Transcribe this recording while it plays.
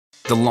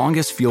The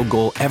longest field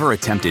goal ever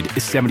attempted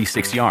is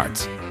 76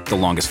 yards. The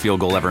longest field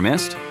goal ever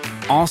missed?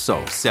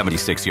 Also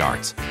 76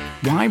 yards.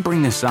 Why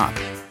bring this up?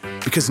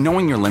 Because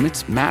knowing your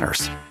limits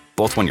matters,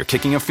 both when you're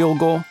kicking a field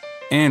goal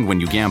and when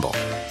you gamble.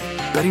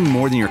 Betting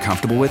more than you're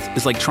comfortable with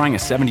is like trying a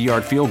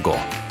 70-yard field goal.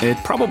 It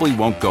probably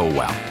won't go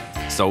well.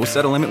 So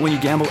set a limit when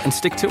you gamble and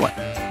stick to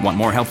it. Want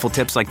more helpful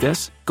tips like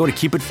this? Go to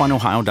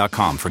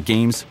keepitfunohio.com for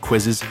games,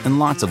 quizzes, and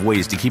lots of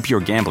ways to keep your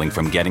gambling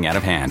from getting out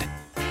of hand.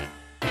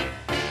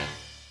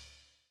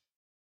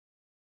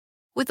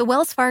 With the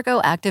Wells Fargo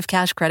Active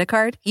Cash Credit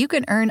Card, you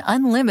can earn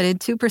unlimited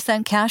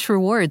 2% cash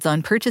rewards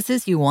on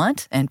purchases you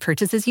want and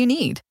purchases you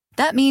need.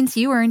 That means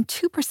you earn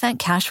 2%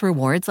 cash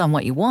rewards on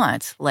what you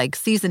want, like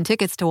season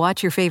tickets to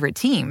watch your favorite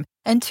team,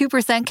 and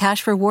 2%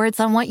 cash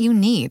rewards on what you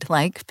need,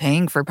 like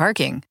paying for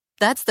parking.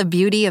 That's the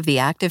beauty of the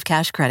Active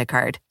Cash Credit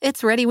Card.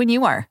 It's ready when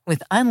you are,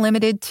 with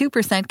unlimited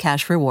 2%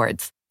 cash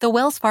rewards. The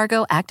Wells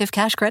Fargo Active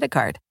Cash Credit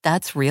Card.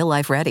 That's real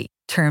life ready.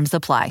 Terms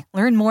apply.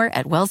 Learn more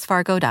at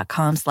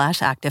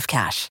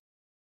wellsfargo.com/activecash.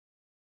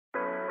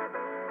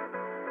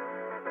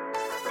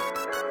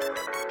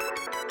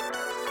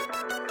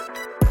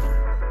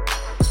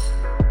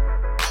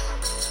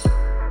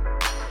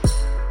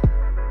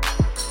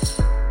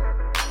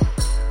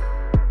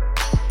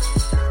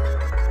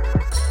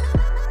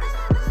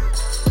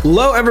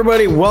 Hello,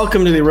 everybody.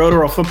 Welcome to the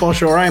Roto-Roll Football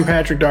Show. I am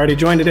Patrick Daugherty,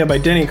 joined today by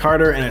Denny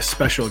Carter and a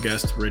special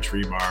guest, Rich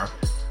Hribar,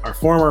 our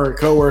former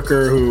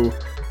co-worker who,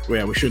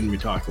 we shouldn't be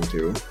talking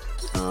to.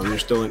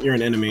 You're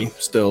an enemy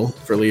still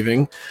for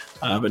leaving.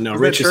 But no,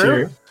 Rich is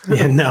here.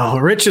 Yeah, no,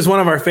 Rich is one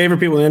of our favorite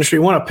people in the industry.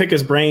 We want to pick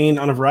his brain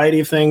on a variety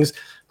of things,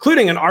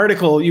 including an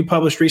article you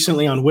published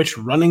recently on which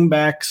running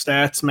back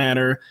stats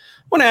matter.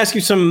 I want to ask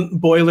you some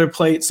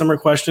boilerplate summer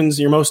questions.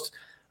 Your most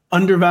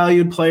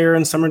undervalued player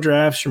in summer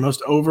drafts, your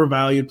most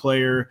overvalued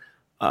player,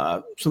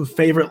 some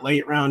favorite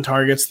late round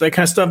targets, that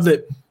kind of stuff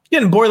that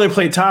getting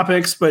boilerplate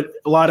topics, but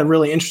a lot of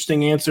really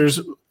interesting answers,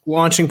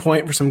 launching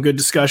point for some good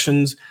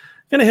discussions.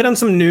 Gonna hit on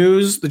some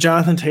news, the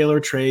Jonathan Taylor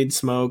trade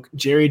smoke,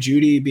 Jerry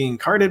Jeudy being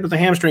carted with a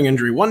hamstring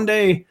injury one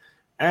day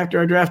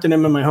after I drafted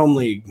him in my home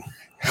league.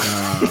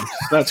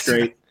 That's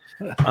great.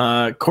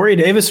 Corey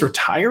Davis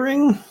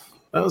retiring.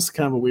 That was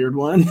kind of a weird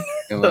one.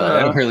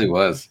 It really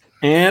was.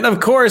 And, of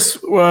course,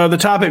 the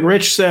topic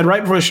Rich said right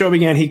before the show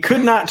began, he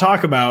could not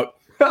talk about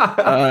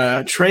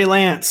Trey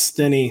Lance,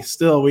 Denny.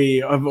 Still,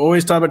 I've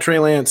always talked about Trey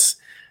Lance,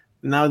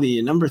 now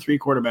the number 3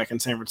 quarterback in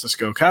San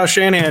Francisco. Kyle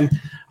Shanahan,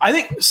 I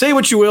think, say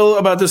what you will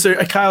about this,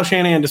 Kyle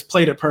Shanahan just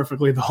played it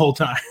perfectly the whole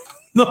time.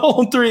 The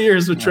whole 3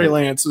 years with Trey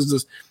Lance was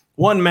just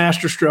one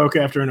master stroke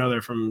after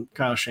another from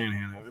Kyle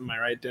Shanahan. Am I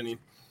right, Denny?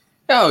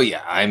 Oh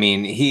yeah, I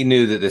mean, he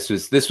knew that this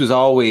was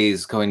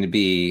always going to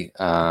be,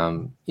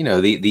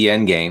 the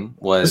end game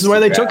was. This is why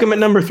they took him at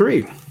number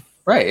 3,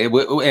 right?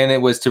 And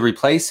it was to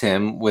replace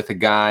him with a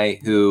guy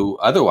who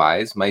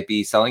otherwise might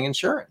be selling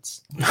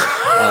insurance.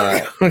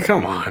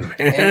 Come on,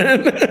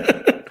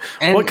 man.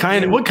 And what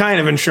kind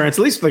of insurance?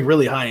 At least like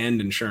really high end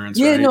insurance.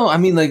 Yeah, right? no, I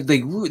mean like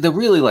the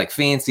really like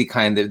fancy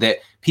kind that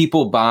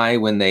people buy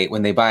when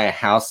they buy a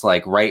house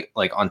like right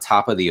like on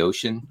top of the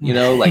ocean,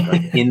 like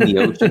in the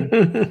ocean,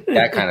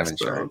 that kind of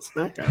insurance.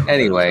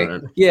 Anyway,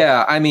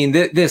 yeah, I mean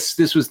this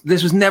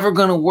was never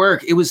going to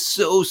work. It was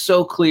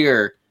so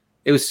clear.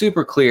 It was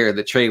super clear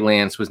that Trey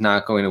Lance was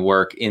not going to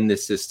work in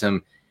this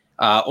system.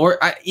 I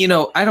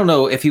don't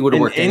know if he would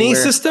have worked in any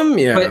anywhere, system.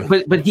 Yeah,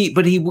 but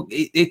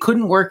it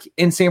couldn't work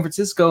in San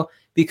Francisco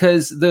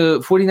because the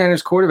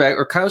 49ers quarterback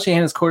or Kyle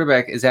Shanahan's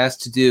quarterback is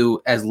asked to do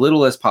as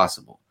little as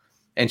possible.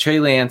 And Trey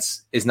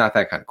Lance is not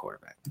that kind of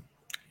quarterback.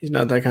 He's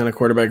not that kind of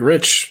quarterback.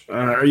 Rich,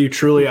 are you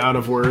truly out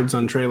of words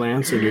on Trey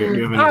Lance, or do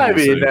you have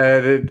anything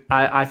to say?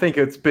 I think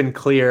it's been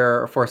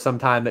clear for some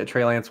time that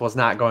Trey Lance was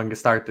not going to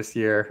start this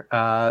year.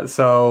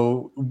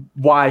 So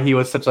why he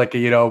was such like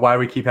why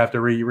we keep have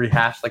to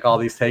rehash like all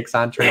these takes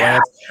on Trey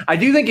Lance. I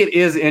do think it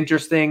is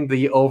interesting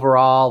the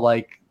overall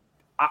like.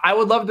 I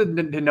would love to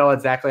know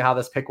exactly how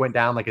this pick went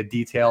down, like a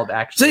detailed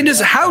action.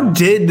 How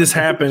did this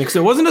happen? Because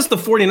it wasn't just the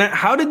 49.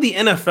 How did the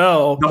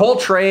NFL, the whole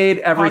trade,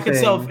 everything,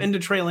 itself into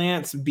Trey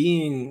Lance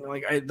being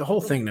like the whole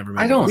thing never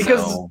made sense.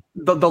 Because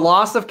the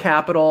loss of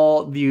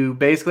capital, you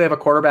basically have a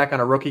quarterback on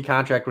a rookie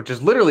contract, which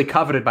is literally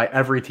coveted by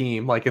every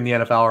team, like in the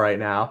NFL right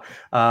now.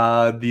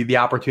 The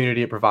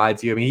opportunity it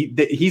provides you. I mean,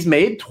 he's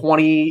made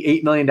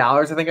 $28 million.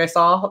 I think I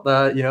saw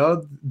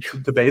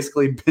to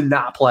basically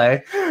not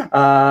play.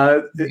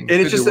 And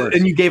it's just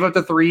and you gave up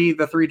the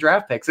three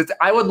draft picks.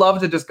 I would love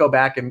to just go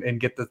back and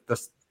get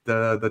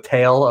the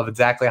tale of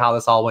exactly how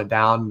this all went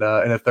down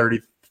in a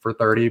 30 for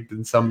 30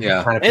 in some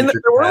kind of. And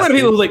there were a lot of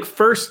people who like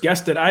first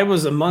guessed it. I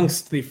was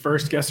amongst the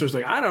first guessers.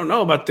 Like, I don't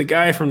know about the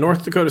guy from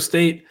North Dakota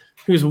State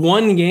whose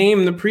one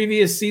game the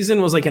previous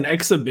season was like an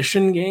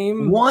exhibition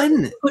game.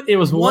 It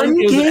was one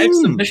game. It was an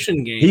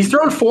exhibition game. He's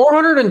thrown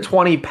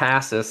 420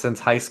 passes since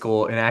high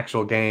school in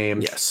actual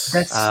games. Yes.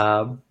 That's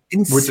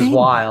which is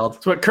wild.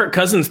 That's what Kirk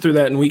Cousins threw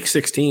that in week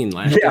 16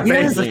 last year.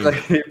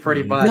 Basically,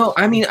 pretty much. No,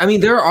 I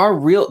mean there are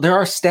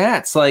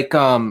stats like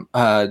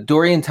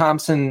Dorian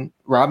Thompson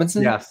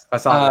Robinson. Yes, I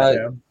saw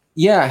that.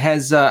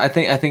 has I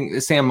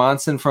think Sam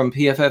Monson from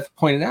PFF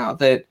pointed out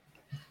that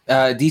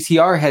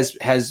DTR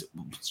has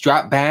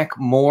dropped back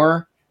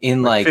more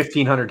in like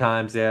 1,500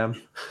 times. Over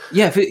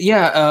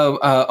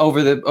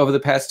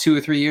the past 2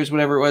 or 3 years,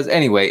 whatever it was.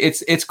 Anyway,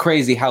 it's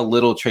crazy how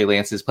little Trey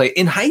Lance has played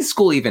in high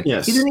school. Even he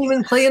didn't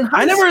even play in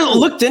high school. I never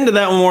looked into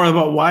that more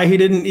about why he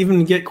didn't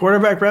even get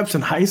quarterback reps in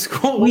high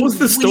school. What was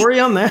the story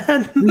on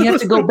that? We have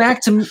to go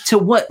back to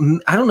what,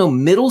 I don't know,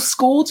 middle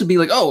school to be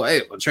like,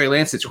 Trey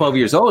Lance at 12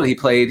 years old, he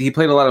played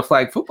a lot of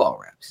flag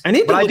football reps. I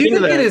do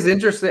think it is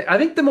interesting. I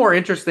think the more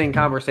interesting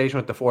conversation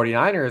with the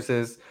 49ers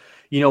is,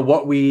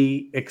 what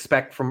we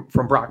expect from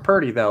Brock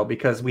Purdy, though,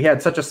 because we had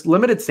such a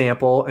limited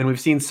sample and we've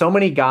seen so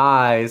many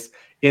guys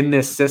in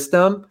this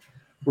system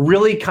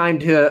really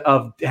kind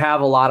of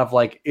have a lot of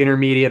like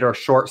intermediate or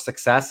short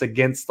success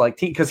against like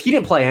team, because he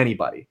didn't play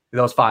anybody in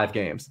those 5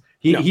 games.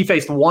 He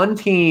faced one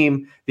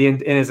team in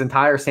his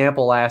entire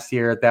sample last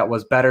year that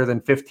was better than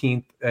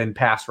 15th in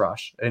pass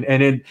rush. And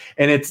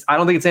it's, I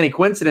don't think it's any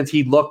coincidence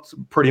he looked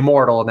pretty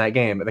mortal in that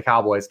game, the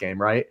Cowboys game,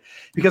 right?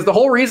 Because the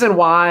whole reason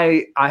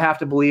why I have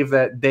to believe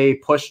that they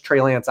pushed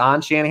Trey Lance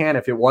on Shanahan,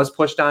 if it was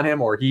pushed on him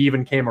or he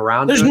even came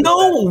around. There's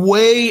no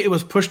way it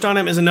was pushed on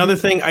him is another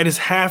thing. I just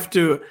have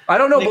to. I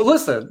don't know, but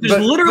listen.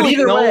 There's literally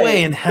no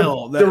way in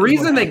hell. The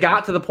reason they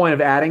got to the point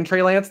of adding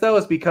Trey Lance, though,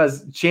 is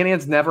because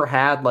Shanahan's never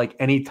had like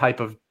any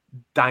type of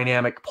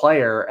dynamic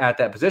player at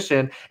that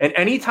position. And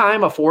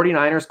anytime a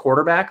 49ers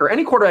quarterback or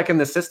any quarterback in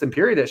the system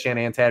period that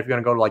Shanahan's had, if you're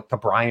going to go to like the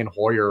Brian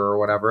Hoyer or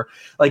whatever,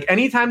 like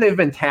anytime they've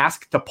been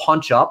tasked to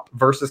punch up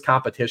versus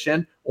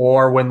competition,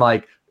 or when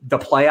like the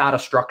play out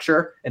of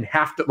structure and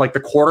have to, like the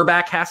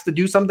quarterback has to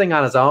do something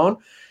on his own,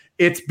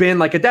 it's been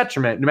like a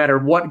detriment, no matter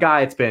what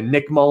guy it's been.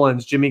 Nick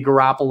Mullins, Jimmy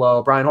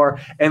Garoppolo, Brian Hoyer.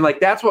 And like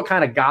that's what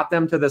kind of got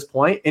them to this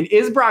point. And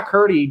is Brock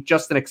Purdy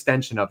just an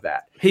extension of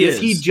that? Is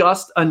he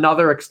just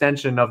another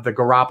extension of the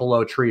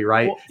Garoppolo tree,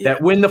 right? Well,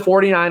 that when the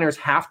 49ers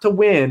have to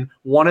win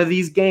one of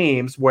these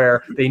games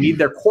where they need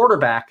their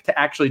quarterback to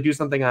actually do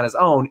something on his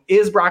own,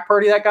 is Brock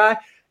Purdy that guy?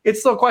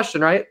 It's still a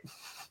question, right?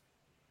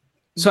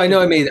 So I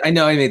know I made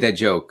that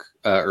joke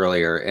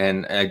earlier,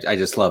 and I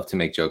just love to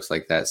make jokes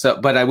like that.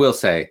 So, but I will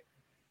say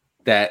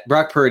that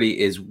Brock Purdy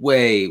is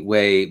way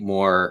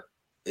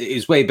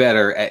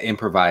better at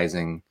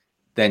improvising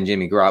than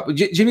Jimmy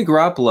Garoppolo. Jimmy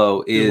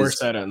Garoppolo is the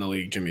worst at it in the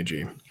league. Jimmy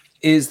G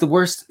is the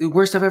worst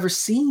I've ever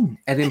seen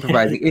at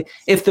improvising.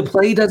 If the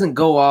play doesn't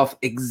go off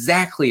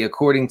exactly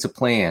according to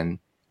plan,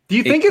 do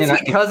you think it's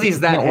because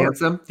he's that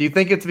handsome? Do you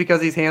think it's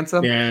because he's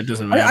handsome? Yeah, it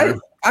doesn't matter.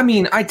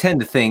 I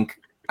tend to think.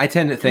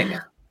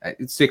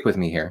 Stick with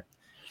me here.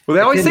 Well,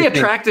 they always say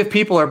attractive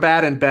people are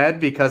bad in bed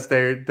because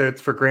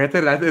it's for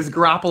granted. Is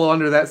Garoppolo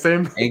under that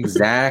same?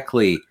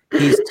 Exactly.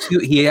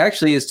 He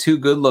actually is too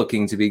good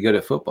looking to be good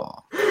at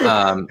football.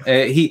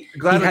 He's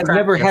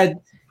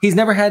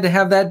never had to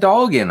have that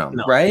dog in him,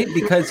 right?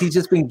 Because he's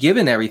just been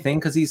given everything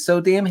because he's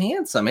so damn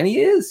handsome, and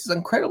he's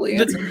incredibly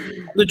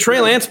handsome. The Trey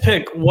Lance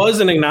pick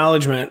was an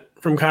acknowledgement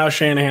from Kyle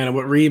Shanahan of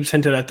what Reeves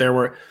hinted at there,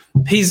 where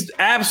he's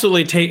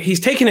absolutely he's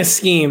taken his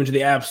scheme to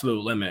the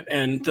absolute limit,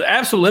 and the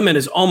absolute limit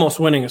is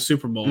almost winning a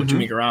Super Bowl with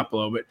Jimmy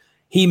Garoppolo. But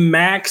he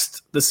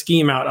maxed the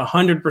scheme out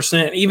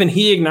 100%. Even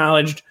he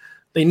acknowledged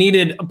they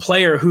needed a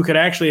player who could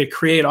actually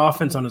create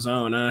offense on his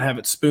own and have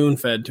it spoon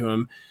fed to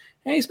him.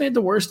 And he's made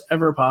the worst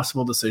ever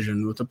possible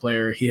decision with the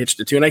player he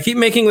hitched it to. And I keep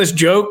making this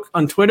joke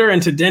on Twitter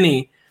and to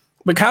Denny,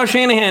 but Kyle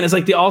Shanahan is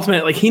like the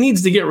ultimate. Like, he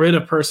needs to get rid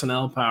of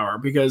personnel power,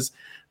 because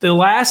the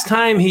last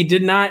time he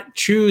did not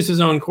choose his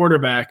own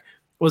quarterback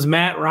was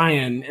Matt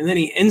Ryan, and then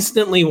he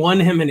instantly won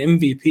him an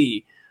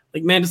MVP.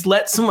 Like, man, just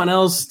let someone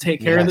else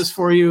take care of this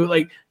for you.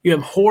 Like, you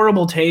have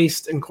horrible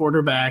taste in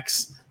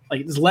quarterbacks.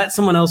 Like, just let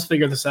someone else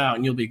figure this out,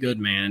 and you'll be good,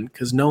 man,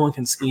 because no one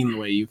can scheme the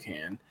way you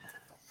can.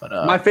 But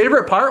my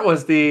favorite part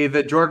was the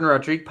Jordan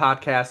Rodriguez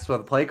podcast with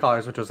the Play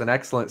Callers, which was an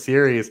excellent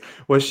series,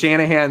 was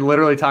Shanahan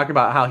literally talking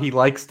about how he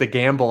likes to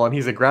gamble and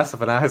he's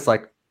aggressive. And I was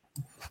like,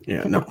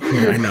 I know.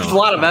 There's a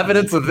lot of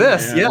evidence of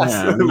this.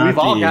 Yes, we've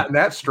all gotten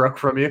that struck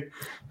from you.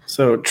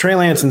 So Trey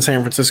Lance in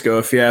San Francisco,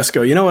 a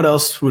fiasco. You know what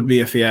else would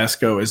be a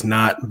fiasco is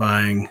not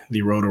buying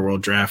the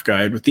Roto-World Draft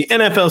Guide. With the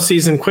NFL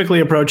season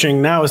quickly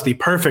approaching, now is the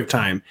perfect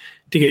time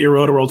to get your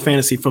Roto-World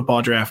Fantasy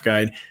Football Draft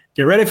Guide.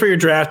 Get ready for your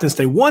draft and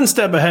stay one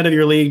step ahead of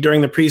your league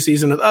during the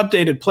preseason with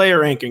updated player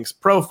rankings,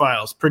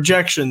 profiles,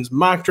 projections,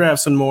 mock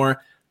drafts, and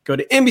more. Go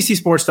to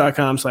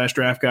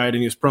NBCSports.com/draft guide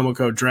and use promo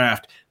code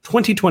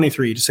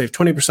DRAFT2023 to save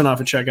 20% off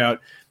at checkout.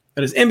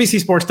 That is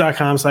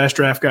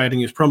NBCSports.com/draft guide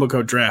and use promo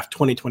code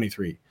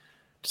DRAFT2023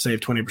 to save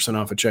 20%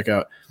 off at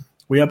checkout.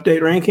 We update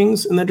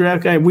rankings in the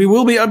draft guide. We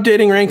will be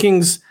updating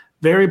rankings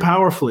very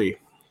powerfully,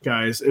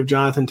 guys, if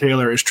Jonathan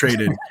Taylor is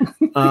traded.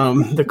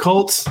 The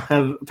Colts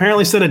have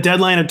apparently set a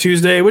deadline of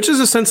Tuesday, which is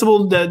a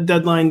sensible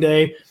deadline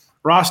day,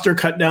 roster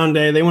cut down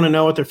day. They want to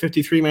know what their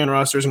 53-man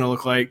roster is going to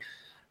look like.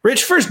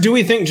 Rich, first, do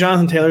we think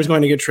Jonathan Taylor is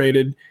going to get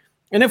traded?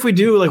 And if we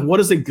do, like, what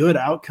does a good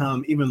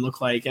outcome even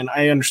look like? And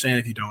I understand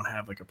if you don't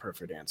have like a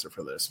perfect answer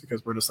for this,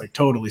 because we're just like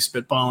totally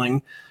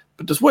spitballing.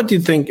 But just what do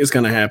you think is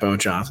going to happen with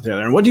Jonathan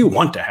Taylor? And what do you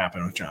want to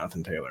happen with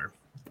Jonathan Taylor?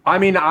 I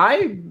mean,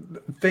 I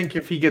think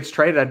if he gets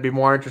traded, I'd be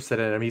more interested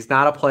in him. He's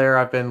not a player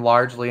I've been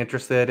largely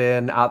interested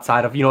in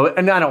outside of,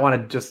 and I don't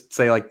want to just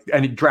say like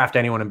draft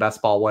anyone in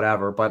best ball,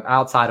 whatever, but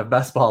outside of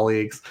best ball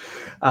leagues.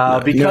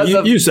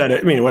 You said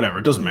it. I mean, whatever.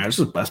 It doesn't matter. It's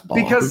just best ball.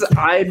 Because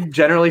I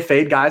generally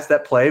fade guys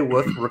that play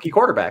with rookie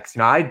quarterbacks.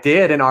 I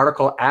did an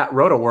article at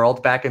Roto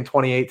World back in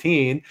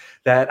 2018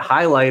 that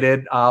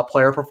highlighted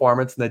player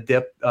performance and the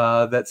dip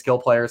that skill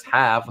players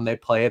have when they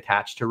play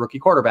attached to rookie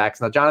quarterbacks.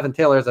 Now, Jonathan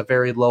Taylor is a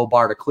very low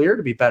bar to clear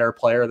to be better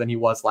player than he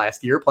was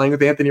last year playing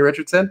with Anthony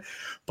Richardson,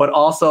 but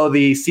also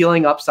the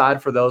ceiling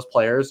upside for those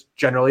players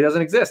generally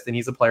doesn't exist. And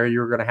he's a player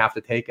you're going to have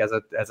to take as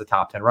a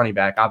top 10 running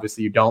back.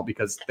 Obviously you don't,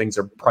 because things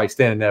are priced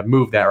in and have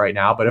moved that right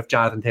now. But if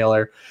Jonathan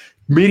Taylor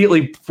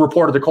immediately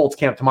reported the Colts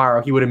camp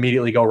tomorrow, he would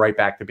immediately go right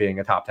back to being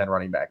a top 10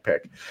 running back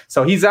pick.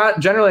 So he's not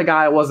generally a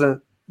guy I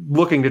wasn't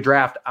looking to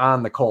draft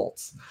on the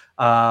Colts.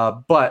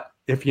 But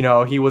if,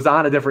 he was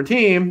on a different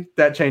team,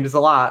 that changes a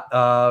lot.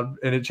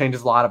 And it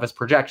changes a lot of his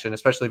projection,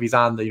 especially if he's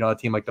on a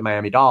team like the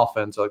Miami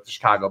Dolphins or like the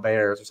Chicago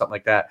Bears or something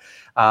like that.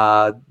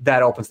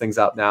 That opens things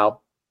up. Now,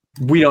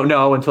 we don't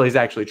know until he's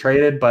actually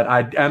traded, but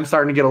I am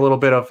starting to get a little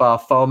bit of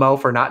FOMO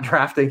for not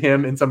drafting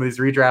him in some of these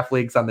redraft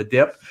leagues on the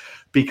dip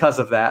because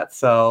of that.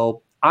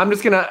 So I'm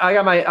going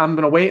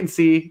to wait and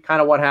see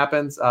kind of what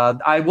happens.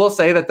 I will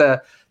say that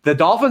the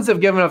Dolphins have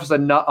given us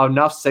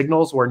enough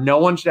signals where no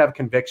one should have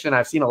conviction.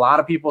 I've seen a lot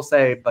of people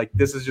say like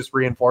this is just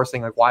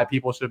reinforcing like why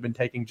people should have been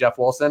taking Jeff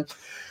Wilson.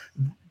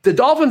 The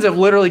Dolphins have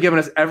literally given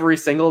us every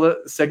single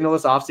signal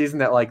this offseason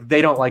that like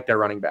they don't like their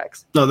running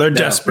backs. No, they're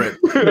desperate.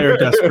 They're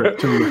desperate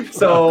to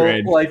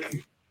upgrade.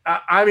 Like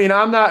I mean,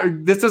 I'm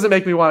not. This doesn't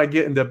make me want to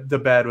get into the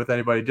bed with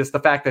anybody. Just the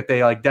fact that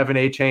they like Devin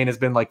A-Chain has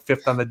been like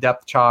 5th on the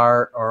depth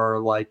chart, or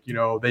like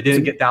they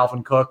didn't get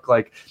Dalvin Cook.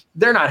 Like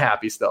they're not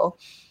happy still.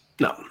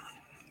 No.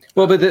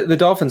 Well, but the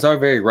Dolphins are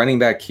very running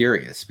back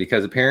curious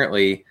because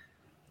apparently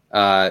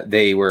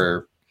they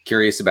were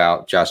curious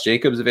about Josh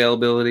Jacobs'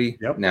 availability.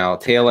 Yep. Now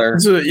Taylor.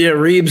 So,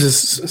 Reeves is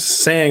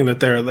saying that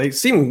they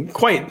seem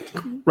quite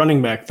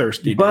running back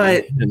thirsty.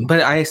 But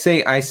I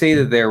say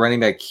that they're running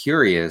back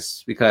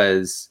curious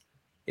because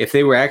if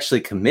they were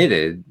actually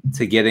committed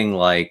to getting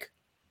like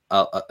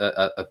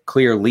a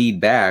clear lead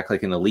back,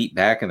 like an elite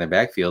back in their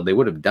backfield, they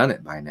would have done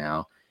it by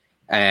now.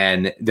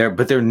 And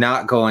they're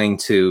not going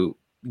to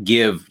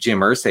give Jim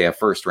Irsay a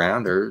first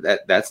rounder.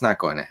 That's not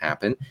going to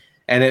happen.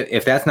 And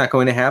if that's not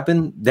going to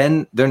happen,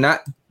 then they're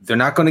not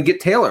going to get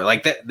Taylor.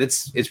 Like that.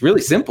 It's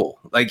really simple.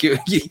 Like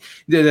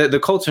the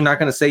Colts are not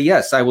going to say,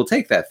 yes, I will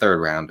take that third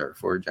rounder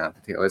for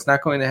Jonathan Taylor. It's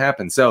not going to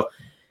happen. So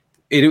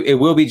it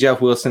will be Jeff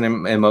Wilson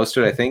and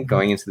Mostert, I think,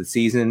 going into the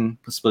season,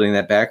 splitting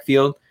that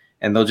backfield,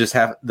 and they'll just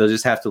have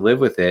to live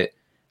with it.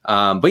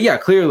 But yeah,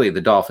 clearly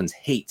the Dolphins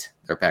hate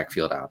their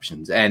backfield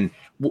options. And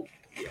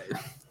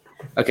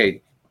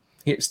okay,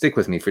 here, stick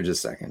with me for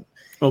just a second.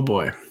 Oh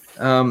boy.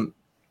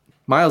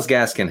 Miles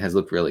Gaskin has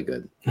looked really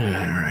good. All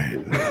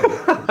right.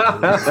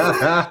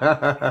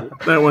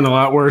 That went a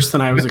lot worse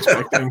than I was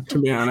expecting, to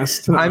be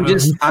honest. I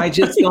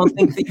just don't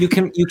think that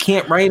you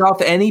can't write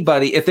off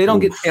anybody. If they don't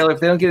get Taylor,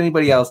 if they don't get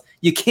anybody else,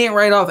 you can't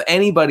write off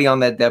anybody on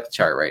that depth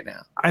chart right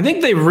now. I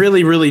think they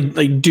really, really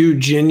do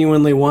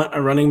genuinely want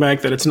a running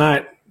back, that it's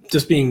not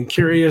just being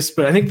curious,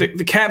 but I think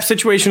the cap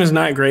situation is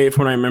not great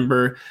from what I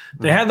remember.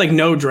 They had like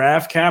no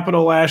draft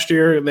capital last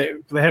year. They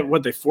had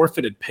they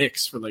forfeited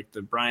picks for like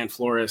the Brian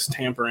Flores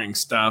tampering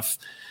stuff.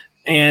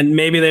 And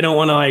maybe they don't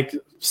want to like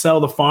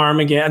sell the farm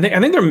again. I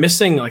think they're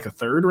missing like a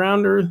third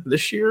rounder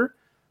this year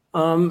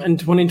in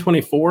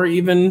 2024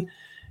 even.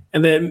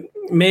 And then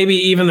maybe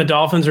even the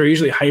Dolphins are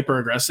usually hyper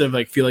aggressive,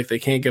 like feel like they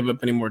can't give up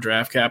any more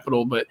draft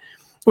capital. But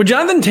would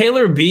Jonathan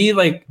Taylor be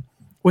like,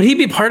 would he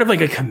be part of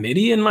like a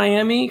committee in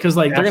Miami? Because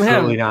like they're gonna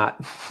have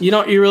not.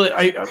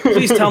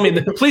 Please tell me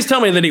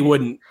that he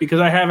wouldn't, because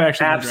I have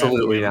actually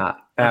absolutely not.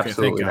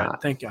 Absolutely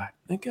not. Thank God.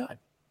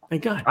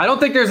 I don't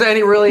think there's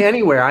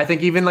anywhere. I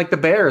think even like the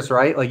Bears,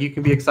 right? Like you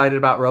can be excited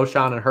about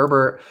Roschon and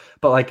Herbert,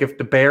 but like if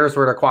the Bears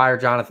were to acquire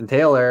Jonathan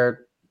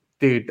Taylor,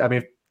 dude, I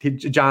mean,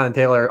 Jonathan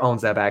Taylor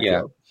owns that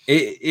backfield.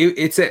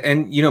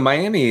 Yeah,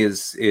 Miami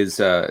is as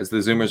the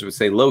Zoomers would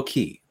say, low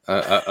key.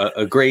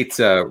 A great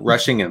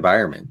rushing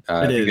environment.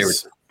 I think they were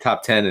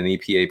top 10 in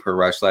EPA per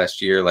rush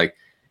last year. Like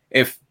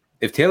if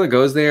Taylor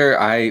goes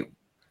there, I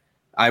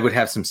would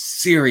have some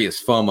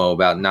serious FOMO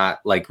about not,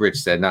 like Rich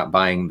said, not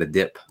buying the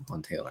dip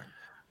on Taylor.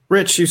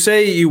 Rich, you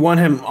say you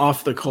want him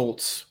off the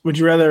Colts. Would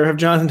you rather have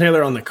Jonathan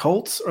Taylor on the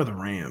Colts or the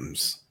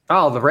Rams?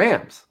 Oh, the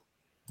Rams.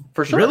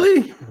 For sure.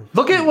 Really?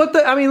 Look at what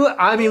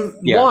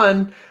yeah.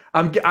 One,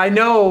 I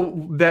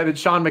know that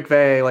Sean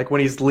McVay, like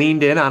when he's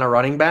leaned in on a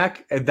running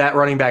back, that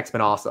running back's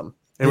been awesome.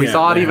 And we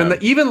saw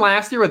it even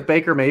last year with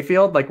Baker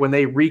Mayfield, like when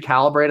they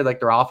recalibrated like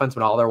their offense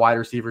when all their wide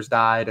receivers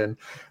died and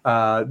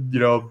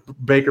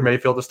Baker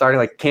Mayfield was starting.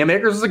 Like Cam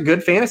Akers was a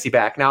good fantasy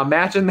back. Now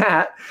imagine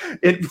that.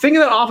 Think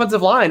of that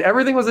offensive line.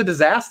 Everything was a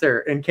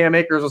disaster, and Cam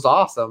Akers was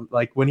awesome.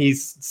 Like when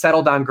he's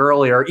settled on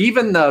Gurley, or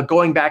even the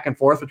going back and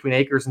forth between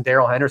Akers and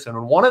Darrell Henderson.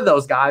 When one of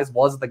those guys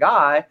was the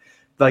guy,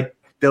 like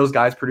those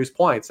guys produce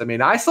points. I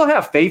mean, I still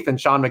have faith in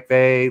Sean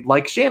McVay,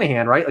 like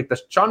Shanahan, right? Like the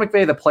Sean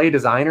McVay, the play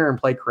designer and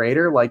play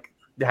creator, like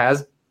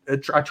has a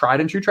tried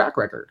and true track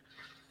record.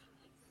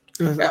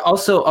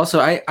 Also,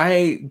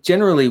 I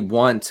generally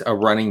want a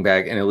running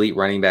back, an elite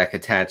running back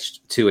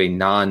attached to a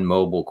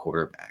non-mobile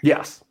quarterback.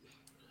 Yes.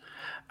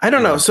 I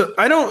don't know. So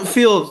I don't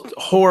feel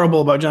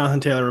horrible about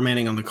Jonathan Taylor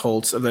remaining on the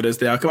Colts if that is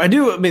the outcome. I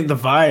mean, the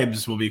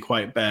vibes will be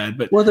quite bad,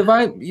 but the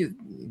vibe.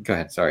 Go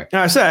ahead. Sorry.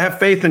 I said I have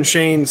faith in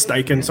Shane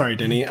Steichen. Sorry,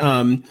 Denny.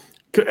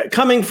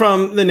 Coming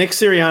from the Nick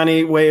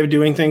Sirianni way of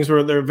doing things,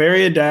 where they're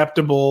very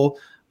adaptable.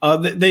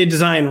 They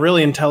design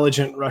really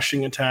intelligent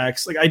rushing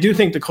attacks. Like I do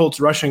think the Colts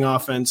rushing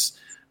offense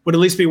would at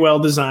least be well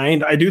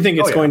designed. I do think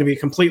it's going to be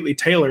completely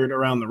tailored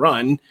around the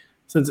run,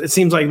 since it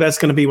seems like that's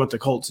going to be what the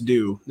Colts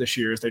do this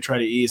year as they try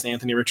to ease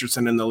Anthony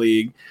Richardson in the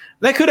league.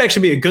 That could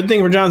actually be a good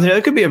thing for Jonathan Taylor.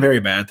 That could be a very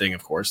bad thing,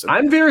 of course.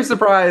 I'm very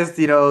surprised,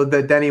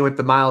 that Denny went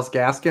the Myles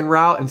Gaskin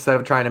route instead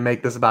of trying to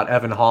make this about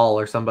Evan Hall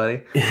or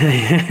somebody. No.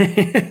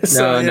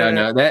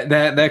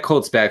 That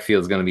Colts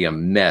backfield is going to be a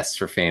mess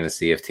for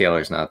fantasy if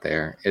Taylor's not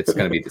there. It's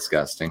going to be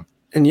disgusting.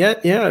 And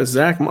yet,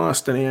 Zach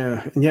Moss,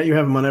 and yet you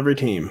have him on every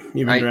team.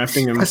 You've been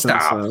drafting him since.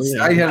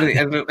 I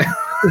haven't.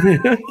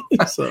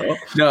 So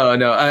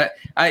no.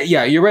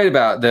 You're right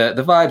about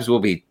the vibes will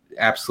be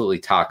absolutely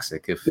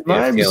toxic if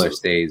Taylor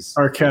stays.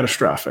 Are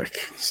catastrophic.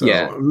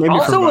 So maybe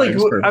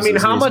also,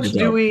 how much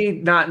do we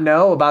not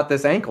know about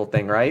this ankle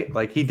thing? Right,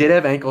 like he did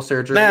have ankle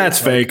surgery. That's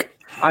fake.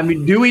 I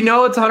mean, do we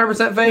know it's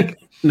 100% fake?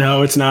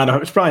 No, it's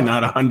not. It's probably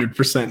not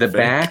 100%. The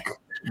back,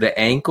 the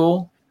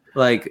ankle.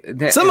 Like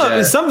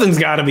something's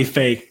got to be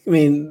fake. I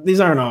mean,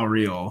 these aren't all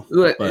real.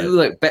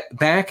 Look,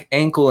 back,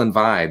 ankle, and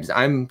vibes.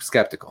 I'm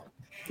skeptical.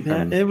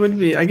 Yeah, it would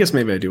be. I guess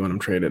maybe I do want him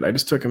traded. I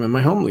just took him in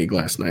my home league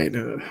last night.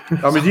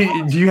 I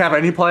mean, do you have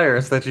any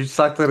players that you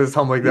sucked at his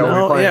home league?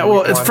 No, yeah.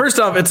 Well, first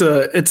off, it's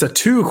a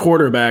 2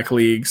 quarterback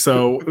league,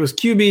 so it was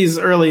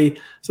QBs early.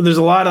 So there's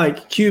a lot of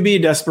like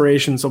QB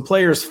desperation. So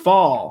players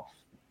fall.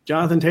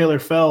 Jonathan Taylor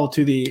fell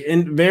to the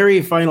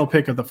very final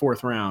pick of the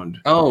 4th round.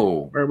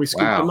 Oh, where we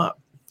scooped him up.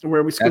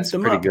 That's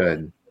pretty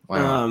good.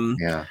 Wow.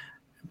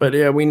 But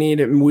yeah,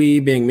 we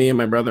being me and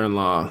my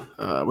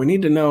brother-in-law, we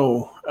need to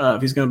know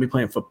if he's going to be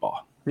playing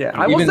football. Yeah,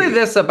 I will say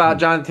this about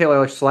Jonathan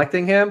Taylor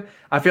selecting him.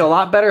 I feel a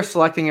lot better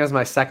selecting him as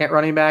my second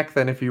running back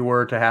than if you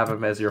were to have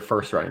him as your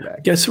first running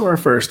back. Guess who our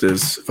first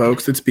is,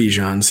 folks? It's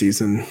Bijan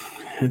season.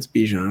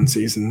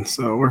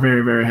 So we're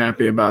very, very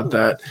happy about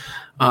that.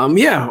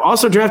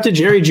 Also drafted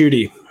Jerry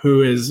Jeudy, who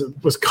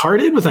was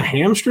carted with a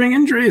hamstring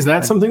injury. Is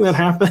that something that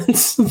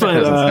happens? That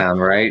doesn't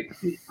sound right.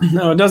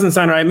 No, it doesn't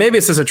sound right. Maybe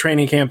it's just a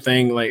training camp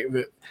thing. Like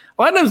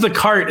a lot of times the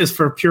cart is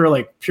for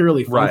purely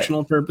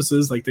functional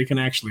purposes. Like they can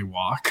actually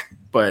walk,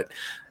 but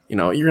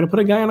you're going to put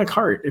a guy on a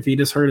cart if he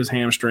just hurt his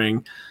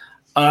hamstring.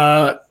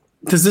 Does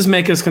this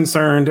make us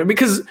concerned?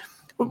 Because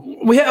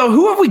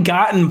who have we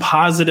gotten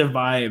positive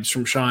vibes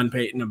from Sean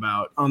Payton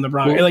about on the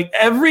Broncos? Like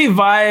every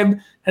vibe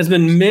has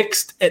been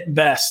mixed at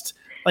best.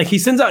 Like he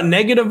sends out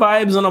negative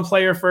vibes on a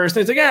player first,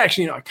 and it's like,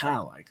 actually, I kind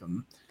of like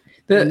him.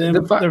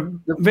 They're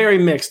very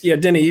mixed. Yeah,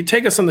 Denny, you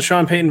take us on the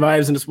Sean Payton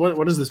vibes, and just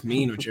what does this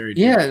mean with Jerry?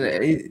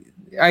 Yeah,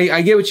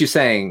 I get what you're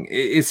saying.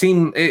 It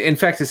seemed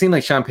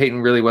like Sean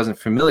Payton really wasn't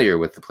familiar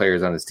with the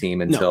players on his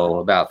team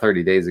until about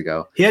 30 days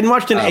ago. He hadn't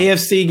watched an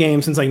AFC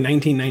game since like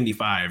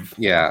 1995.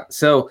 Yeah,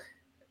 so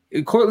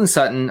Courtland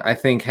Sutton, I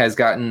think, has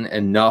gotten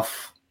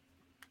enough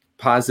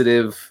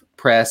positive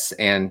press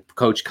and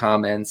coach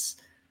comments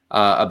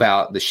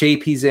about the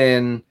shape he's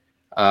in,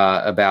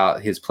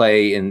 about his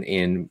play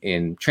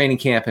in training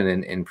camp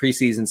and in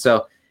preseason.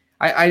 So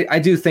I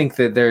do think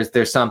that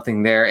there's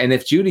something there. And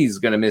if Jeudy's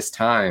going to miss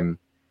time,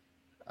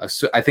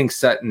 I think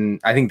Sutton.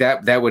 I think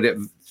that would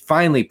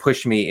finally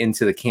push me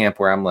into the camp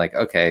where I'm like,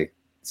 okay,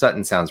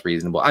 Sutton sounds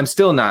reasonable. I'm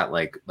still not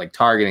like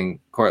targeting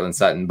Courtland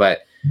Sutton,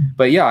 but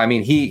yeah, I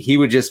mean he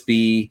would just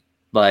be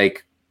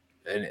like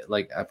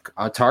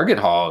a target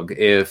hog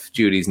if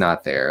Jeudy's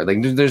not there. Like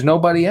there's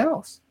nobody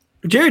else.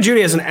 Jerry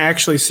Jeudy has an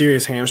actually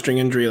serious hamstring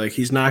injury. Like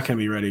he's not going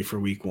to be ready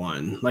for week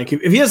 1. Like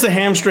if he has the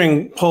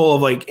hamstring pull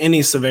of like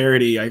any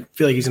severity, I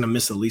feel like he's going to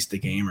miss at least a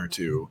game or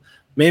 2.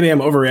 Maybe I'm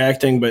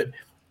overreacting, but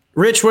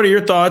Rich, what are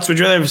your thoughts? Would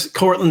you rather have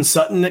Courtland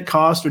Sutton at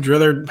cost? Would you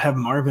rather have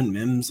Marvin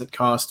Mims at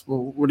cost?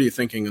 Well, what are you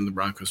thinking in the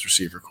Broncos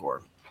receiver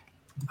core?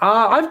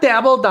 I've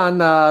dabbled on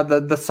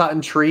the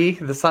Sutton tree,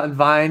 the Sutton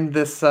vine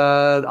this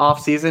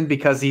offseason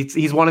because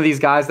he's one of these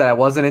guys that I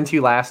wasn't into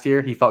last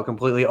year. He felt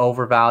completely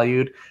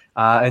overvalued.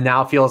 And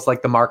now it feels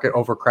like the market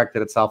overcorrected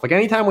itself. Like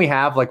anytime we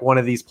have like one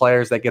of these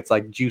players that gets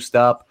like juiced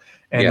up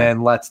and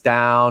then lets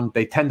down,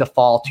 they tend to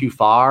fall too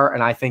far.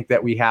 And I think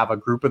that we have a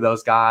group of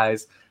those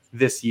guys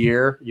this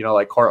year,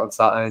 like Courtland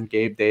Sutton,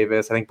 Gabe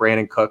Davis. I think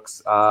Brandon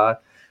Cooks,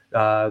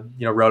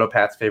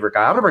 Rotopat's favorite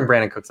guy. I'm gonna bring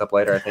Brandon Cooks up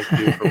later, I think,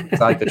 too. I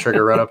like to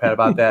trigger Rotopat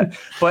about that.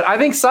 But I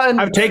think Sutton,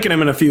 I've taken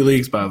him in a few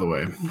leagues, by the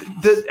way.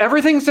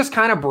 Everything's just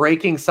kind of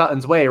breaking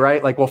Sutton's way,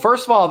 right? Like, well,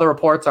 first of all, the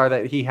reports are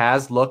that he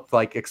has looked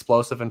like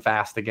explosive and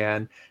fast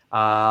again.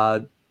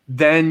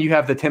 Then you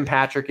have the Tim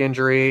Patrick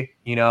injury,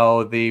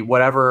 the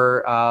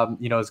whatever,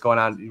 is going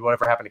on,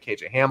 whatever happened to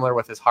KJ Hamler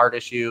with his heart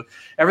issue.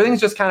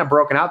 Everything's just kind of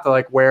broken out to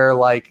like where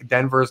like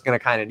Denver's going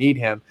to kind of need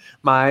him.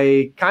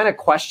 My kind of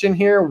question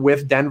here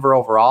with Denver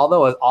overall,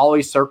 though, is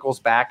always circles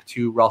back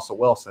to Russell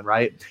Wilson,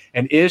 right?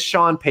 And is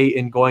Sean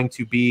Payton going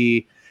to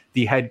be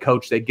the head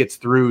coach that gets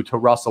through to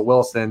Russell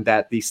Wilson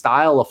that the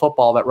style of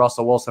football that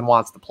Russell Wilson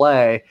wants to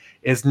play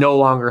is no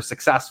longer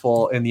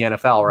successful in the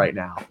NFL right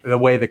now, the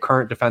way the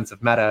current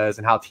defensive meta is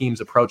and how teams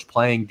approach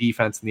playing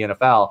defense in the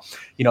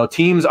NFL.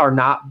 Teams are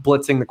not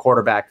blitzing the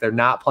quarterback. They're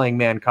not playing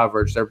man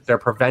coverage. They're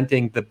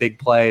preventing the big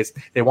plays.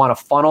 They want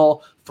to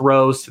funnel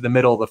throws to the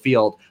middle of the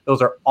field.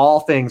 Those are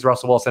all things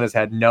Russell Wilson has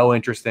had no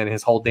interest in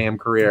his whole damn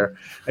career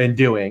in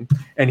doing.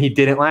 And he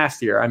didn't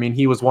last year. I mean,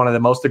 he was one of the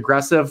most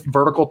aggressive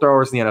vertical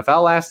throwers in the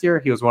NFL last year.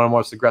 He was one of the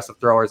most aggressive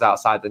throwers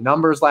outside the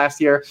numbers last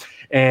year.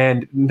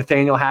 And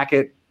Nathaniel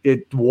Hackett,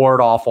 it wore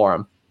it all for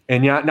him.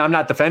 And I'm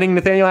not defending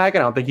Nathaniel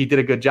Hackett. I don't think he did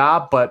a good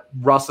job, but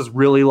Russ is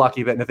really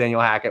lucky that Nathaniel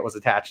Hackett was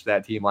attached to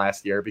that team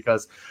last year,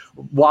 because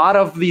a lot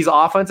of these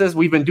offenses,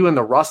 we've been doing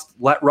the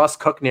let Russ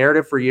cook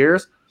narrative for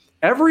years.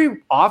 Every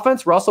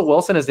offense Russell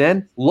Wilson is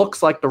in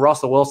looks like the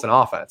Russell Wilson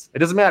offense. It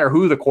doesn't matter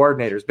who the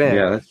coordinator's been.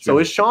 Yeah, that's true. So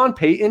is Sean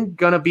Payton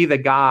going to be the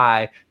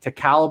guy to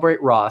calibrate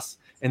Russ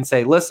and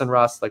say, listen,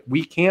 Russ, like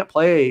we can't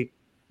play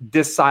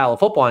this style of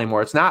football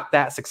anymore. It's not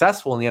that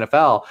successful in the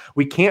NFL.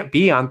 We can't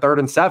be on 3rd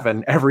and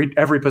 7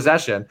 every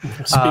possession.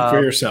 Speak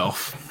for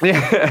yourself.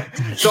 Yeah.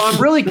 So I'm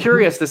really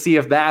curious to see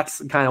if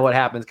that's kind of what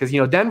happens, because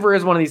Denver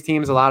is one of these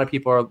teams a lot of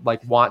people are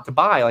like want to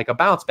buy like a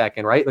bounce back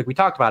in, right? Like we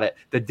talked about it.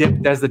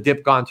 Has the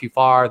dip gone too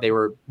far? They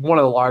were one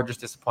of the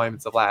largest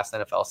disappointments of last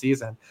NFL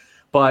season.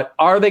 But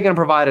are they going to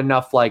provide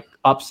enough like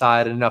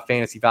upside and enough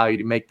fantasy value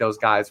to make those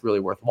guys really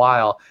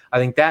worthwhile? I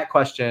think that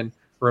question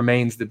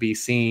remains to be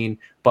seen.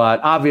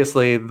 But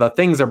obviously the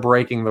things are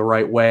breaking the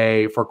right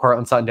way for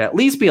Cortland Sutton to at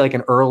least be like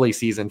an early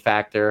season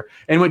factor.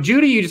 And with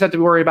Jeudy, you just have to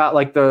worry about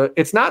like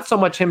it's not so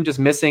much him just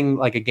missing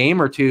like a game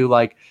or two.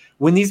 Like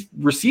when these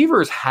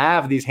receivers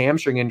have these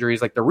hamstring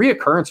injuries, like the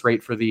reoccurrence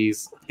rate for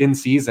these in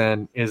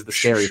season is the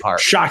scary part.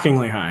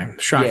 Shockingly high.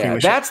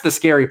 That's the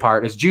scary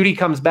part is Jeudy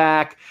comes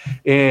back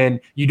and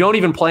you don't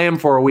even play him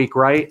for a week,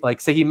 right? Like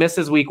say he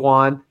misses week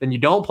 1, then you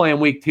don't play him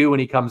week 2 when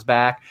he comes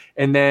back.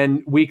 And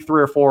then week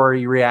 3 or 4,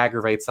 he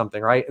re-aggravates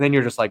something, right? And then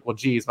you're just like, well,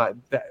 geez,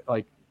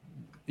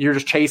 you're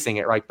just chasing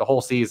it, right? The whole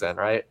season,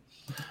 right?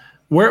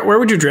 Where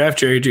would you draft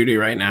Jerry Jeudy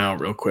right now,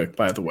 real quick,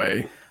 by the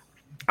way?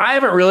 I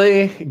haven't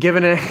really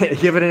given it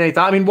any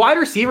thought. I mean, wide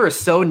receiver is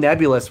so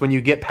nebulous when you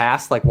get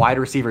past like wide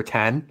receiver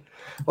 10.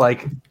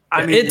 Like,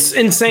 I mean, it's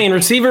insane.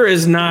 Receiver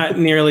is not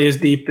nearly as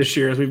deep this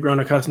year as we've grown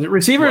accustomed to.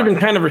 Receiver has been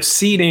kind of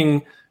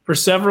receding for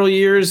several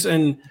years.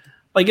 And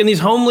like in these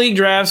home league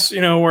drafts,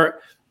 where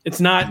it's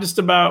not just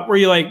about where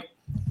you like,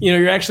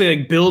 you're actually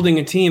like building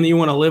a team that you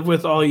want to live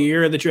with all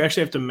year, that you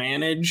actually have to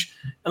manage.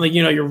 And like,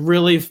 you're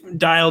really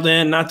dialed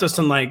in, not just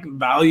on like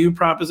value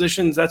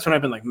propositions. That's when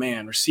I've been like,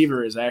 man,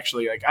 receiver is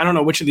actually like, I don't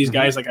know which of these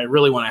guys like I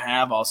really want to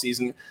have all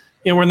season.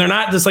 When they're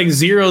not just like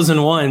zeros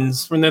and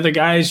ones, when they're the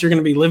guys you're going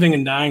to be living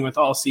and dying with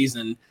all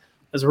season,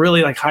 has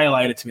really like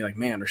highlighted to me like,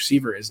 man,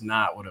 receiver is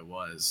not what it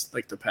was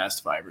like the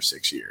past 5 or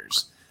 6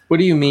 years. What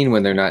do you mean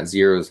when they're not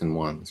zeros and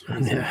ones?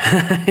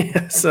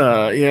 Yes,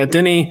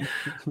 Denny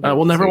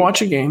will never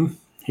watch a game.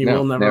 He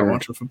will never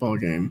watch a football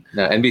game.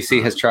 No,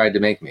 NBC has tried to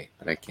make me,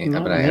 but I can't.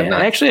 But I have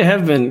not. Actually, I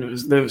have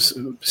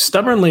been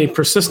stubbornly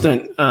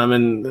persistent,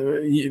 and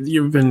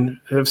you've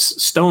have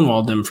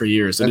stonewalled them for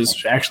years. It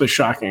is actually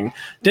shocking.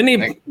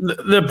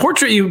 The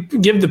portrait you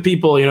give the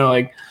people,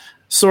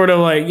 sort of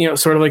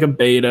like a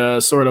beta,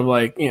 sort of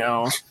like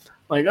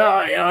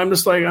I'm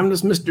just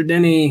Mr.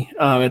 Denny.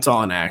 It's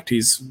all an act.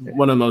 He's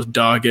one of the most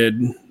dogged,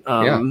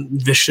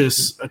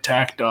 vicious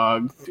attack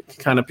dog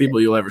kind of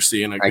people you'll ever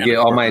see. I get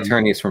all my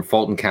attorneys from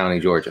Fulton County,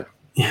 Georgia.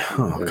 Yeah.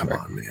 Oh, come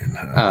on,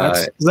 man.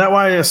 Is that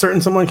why a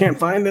certain someone can't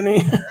find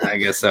any? I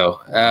guess so.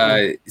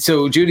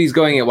 So Jeudy's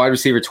going at wide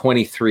receiver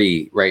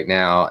 23 right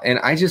now. And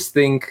I just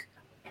think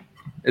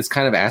it's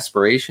kind of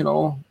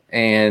aspirational.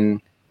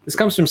 And this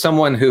comes from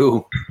someone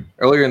who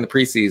earlier in the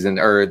preseason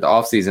or the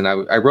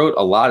offseason, I wrote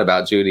a lot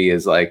about Jeudy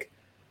as like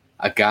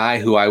a guy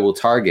who I will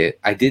target.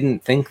 I didn't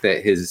think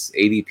that his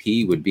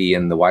ADP would be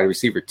in the wide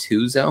receiver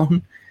 2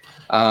 zone.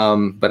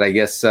 But I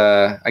guess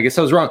I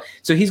was wrong.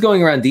 So he's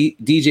going around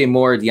DJ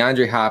Moore,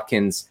 DeAndre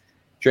Hopkins,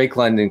 Drake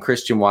London,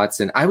 Christian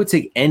Watson. I would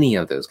take any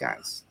of those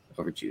guys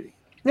over Jeudy.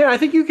 Yeah, I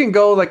think you can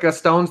go like a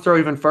stone's throw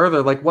even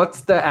further. Like,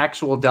 what's the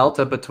actual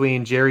delta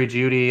between Jerry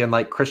Jeudy and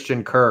like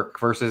Christian Kirk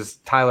versus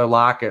Tyler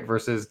Lockett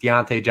versus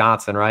Deontay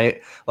Johnson,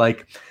 right?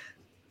 Like,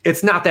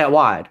 it's not that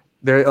wide.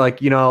 They're like,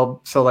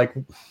 so like,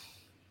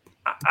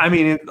 I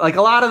mean, like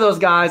a lot of those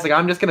guys, like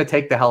I'm just going to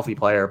take the healthy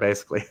player,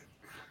 basically.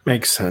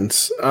 Makes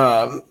sense.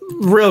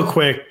 Real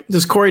quick,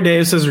 does Corey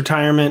Davis's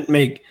retirement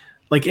make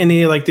like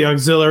any like the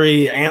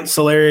auxiliary,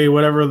 ancillary,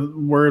 whatever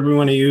word we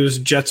want to use,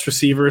 Jets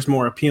receivers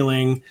more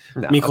appealing?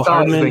 No, Mecole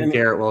Hardman,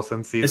 Garrett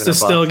Wilson season. It's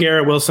just still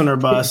Garrett Wilson or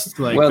bust.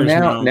 Like, well,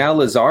 now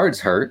Lazard's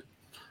hurt.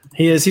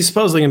 He is. He's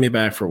supposedly going to be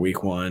back for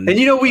week 1.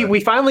 And, we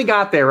finally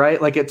got there,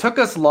 right? Like, it took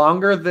us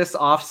longer this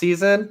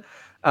offseason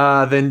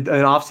than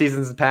in off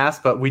seasons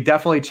past, but we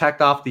definitely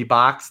checked off the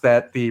box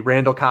that the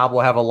Randall Cobb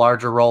will have a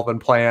larger role than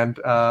planned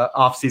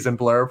off-season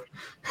blurb.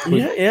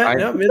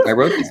 I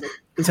wrote this.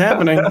 It's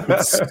happening.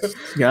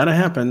 It's got to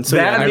happen. So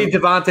the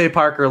Devontae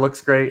Parker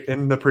looks great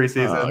in the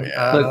preseason.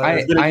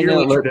 Look, I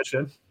know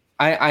tradition.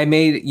 I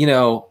made,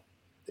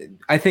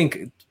 I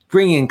think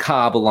bringing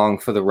Cobb along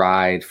for the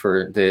ride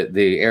for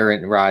the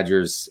Aaron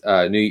Rodgers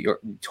New York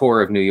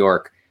tour of New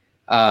York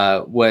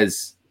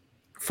was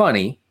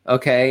funny.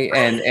 Okay.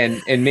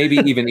 And maybe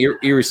even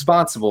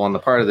irresponsible on the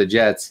part of the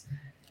Jets.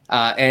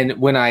 And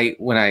when I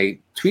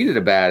tweeted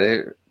about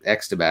it,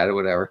 X'd about it,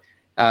 whatever,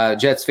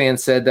 Jets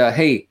fans said,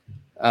 hey,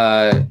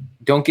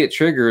 don't get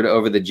triggered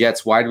over the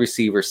Jets wide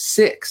receiver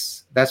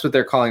 6. That's what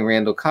they're calling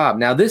Randall Cobb.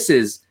 Now, this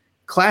is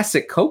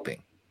classic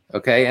coping.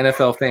 Okay.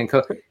 NFL fan.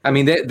 I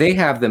mean, they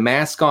have the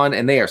mask on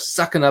and they are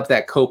sucking up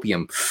that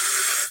copium.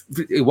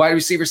 Wide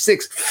receiver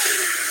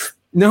 6.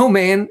 No,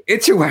 man,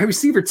 it's your wide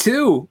receiver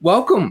 2.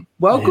 Welcome.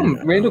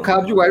 Randall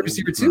Cobb's your wide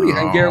receiver 2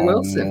 behind Garrett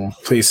Wilson.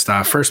 Please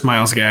stop. First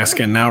Myles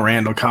Gaskin, now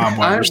Randall Cobb,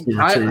 wide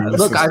receiver 2.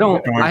 Look,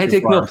 I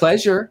take no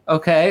pleasure.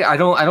 Okay, I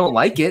don't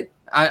like it.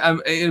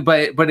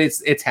 But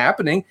it's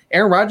happening.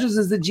 Aaron Rodgers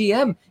is the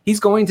GM. He's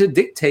going to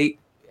dictate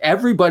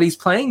everybody's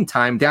playing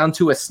time down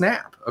to a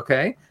snap.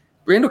 Okay,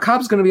 Randall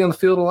Cobb's going to be on the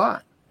field a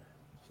lot.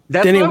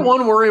 That's my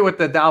one worry with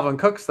the Dalvin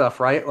Cook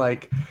stuff, right?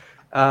 Like.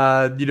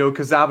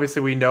 Because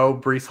obviously we know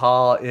Breece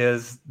Hall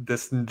is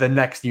the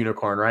next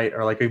unicorn, right?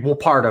 Or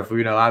part of,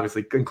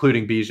 obviously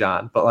including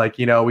Bijan. But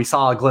we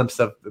saw a glimpse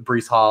of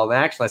Breece Hall in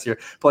action last year.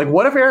 But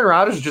what if Aaron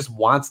Rodgers just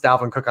wants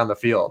Dalvin Cook on the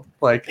field?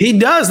 He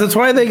does. That's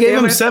why they gave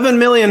him $7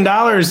 million.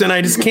 And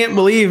I just can't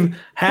believe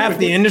half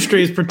the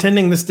industry is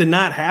pretending this did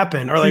not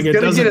happen. Or it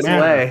doesn't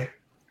matter.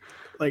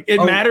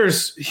 It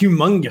matters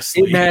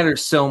humongously. It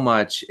matters so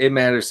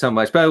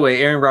much. By the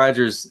way, Aaron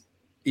Rodgers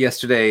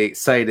yesterday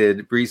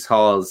cited Breece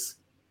Hall's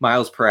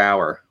miles per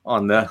hour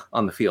on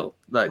the field,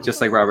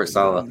 just like Robert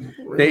Saleh.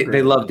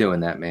 They love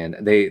doing that, man.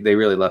 They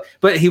really love.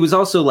 But he was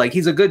also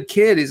he's a good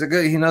kid.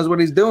 He knows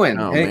what he's doing.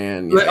 Oh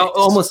man,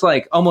 almost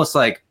like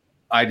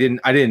I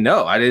didn't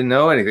know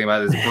anything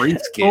about this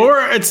Breece kid.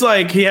 Or it's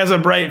he has a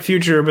bright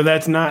future, but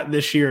that's not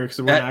this year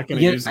because we're not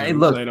going to use him.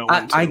 Look,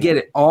 I get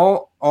it.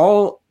 All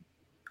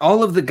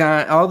of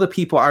the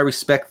people I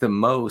respect the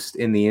most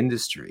in the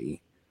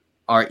industry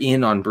are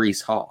in on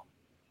Breece Hall,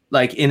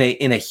 in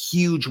a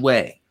huge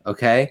way.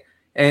 Okay.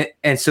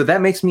 And so that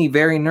makes me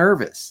very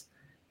nervous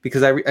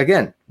because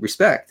again,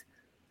 respect,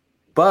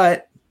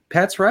 but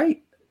Pat's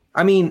right.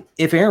 I mean,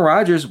 if Aaron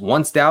Rodgers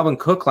wants Dalvin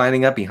Cook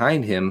lining up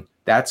behind him,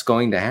 that's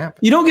going to happen.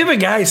 You don't give a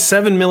guy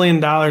 $7 million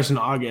in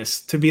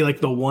August to be the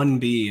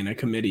 1B in a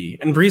committee,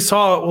 and Breece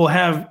Hall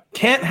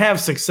can't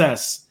have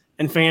success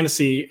in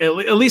fantasy, at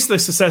least the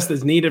success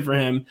that's needed for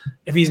him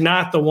if he's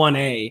not the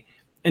 1A.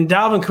 And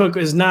Dalvin Cook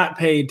is not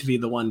paid to be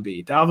the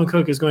 1B. Dalvin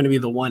Cook is going to be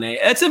the 1A.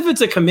 That's if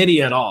it's a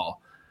committee at all.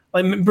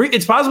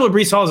 It's possible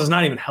Breece Hall is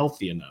not even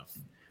healthy enough.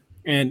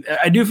 And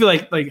I do feel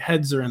like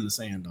heads are in the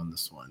sand on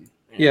this one.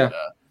 And, yeah.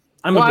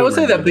 I would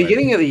say that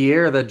beginning of the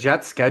year, the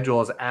Jets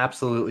schedule is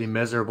absolutely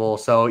miserable.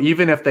 So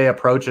even if they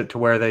approach it to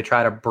where they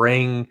try to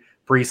bring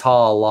Breece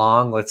Hall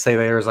along, let's say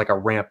there's a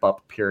ramp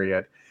up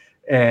period,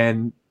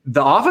 and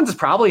the offense is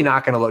probably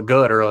not going to look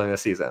good early in the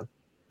season.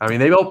 I mean,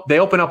 they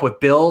open up with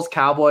Bills,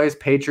 Cowboys,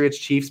 Patriots,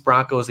 Chiefs,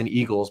 Broncos, and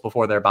Eagles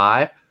before their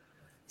bye.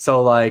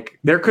 So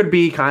there could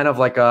be kind of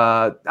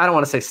I don't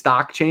want to say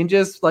stock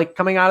changes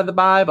coming out of the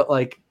bye, but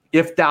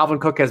if Dalvin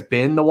Cook has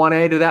been the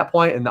 1A to that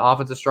point and the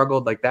offense has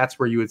struggled, that's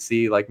where you would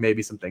see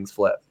maybe some things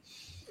flip.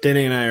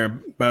 Denny and I are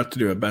about to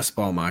do a best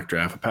ball mock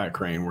draft with Pat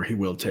Crane where he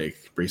will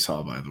take Breece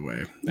Hall, by the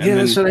way.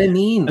 That's what I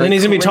mean. And then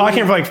he's going to be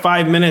talking for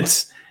 5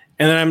 minutes.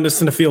 And then I'm just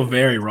going to feel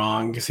very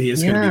wrong because he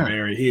is going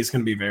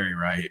to be very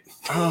right.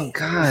 Oh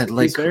God.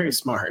 He's very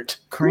smart.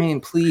 Crane,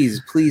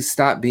 please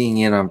stop being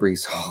in on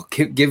Breece Hall.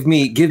 Give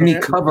me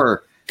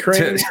cover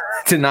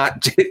to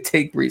not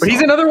take Breece Hall. But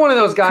he's another one of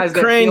those guys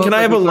that Crane, can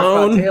I have a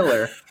loan?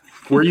 Taylor,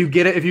 where you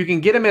get it, if you can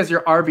get him as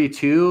your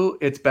RB2,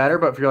 it's better.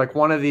 But if you're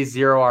one of these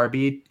 0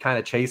 RB kind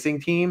of chasing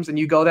teams and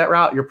you go that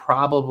route, you're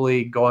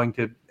probably going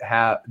to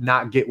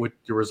not get with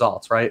your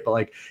results, right?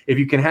 But if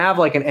you can have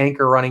an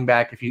anchor running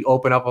back, if you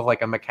open up with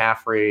a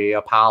McCaffrey,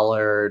 a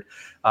Pollard,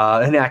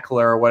 an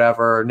Eckler or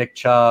whatever, Nick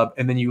Chubb,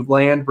 and then you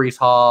land Breece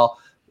Hall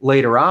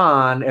later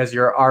on as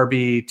your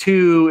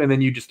RB2, and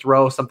then you just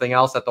throw something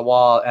else at the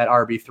wall at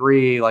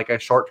RB3, a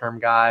short-term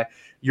guy,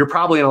 you're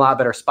probably in a lot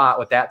better spot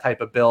with that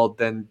type of build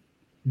than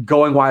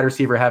going wide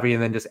receiver heavy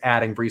and then just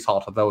adding Breece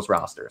Hall to those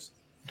rosters.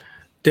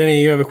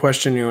 Denny, you have a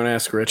question you want to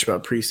ask Rich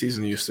about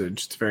preseason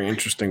usage. It's a very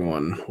interesting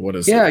one. What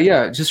is it?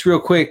 Yeah. Just real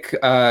quick.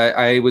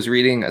 I was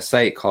reading a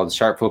site called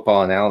Sharp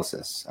Football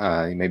Analysis.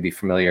 You may be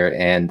familiar.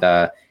 And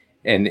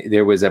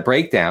there was a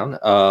breakdown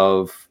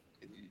of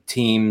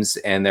teams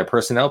and their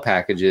personnel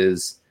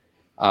packages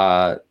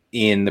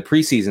in the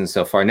preseason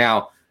so far.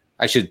 Now,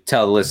 I should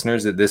tell the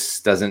listeners that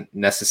this doesn't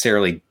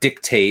necessarily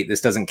dictate,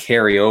 this doesn't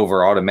carry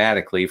over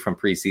automatically from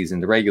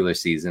preseason to regular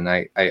season.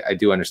 I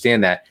do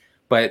understand that.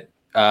 But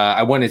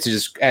I wanted to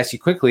just ask you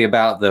quickly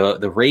about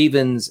the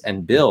Ravens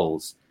and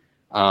Bills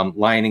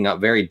lining up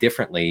very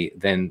differently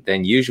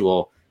than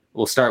usual.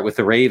 We'll start with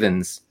the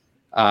Ravens.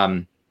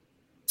 The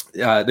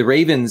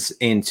Ravens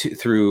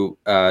through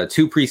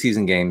 2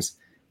 preseason games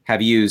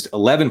have used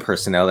 11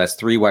 personnel, that's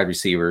 3 wide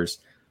receivers,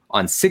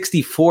 on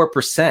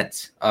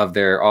 64% of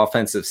their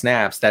offensive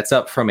snaps. That's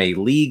up from a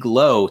league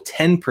low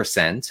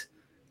 10%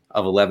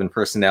 of 11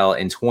 personnel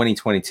in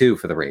 2022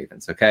 for the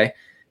Ravens. Okay.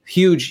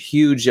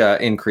 Huge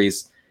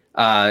increase.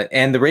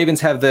 And the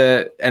Ravens have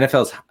the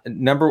NFL's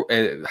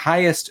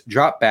highest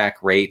drop back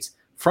rate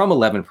from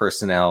 11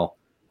 personnel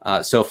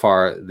so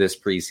far this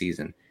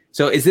preseason.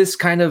 So is this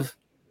kind of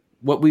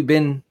what we've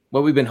been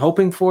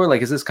hoping for?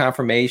 Like, is this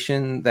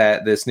confirmation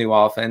that this new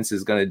offense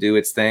is going to do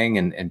its thing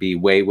and be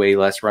way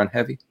less run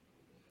heavy?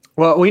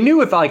 Well, we knew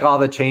with like all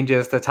the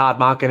changes to Todd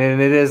Monken, and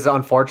it is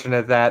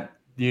unfortunate that,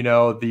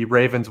 the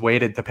Ravens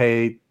waited to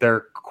pay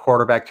their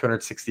quarterback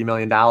 $260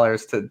 million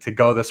to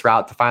go this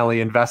route, to finally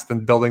invest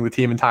in building the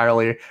team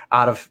entirely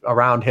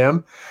around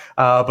him.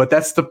 But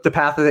that's the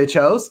path that they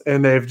chose,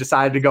 and they've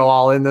decided to go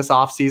all in this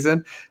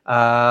offseason.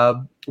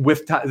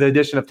 With the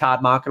addition of Todd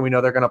Monken, we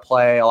know they're going to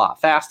play a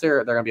lot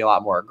faster. They're going to be a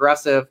lot more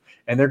aggressive,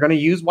 and they're going to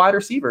use wide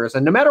receivers.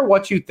 And no matter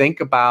what you think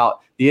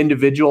about the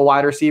individual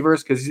wide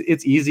receivers, because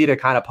it's easy to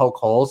kind of poke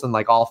holes in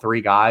like all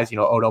 3 guys,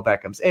 Odell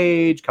Beckham's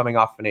age, coming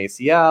off an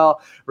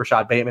ACL,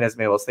 Rashad Bateman hasn't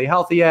been able to stay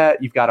healthy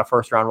yet. You've got a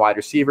first-round wide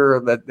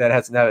receiver that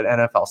hasn't had an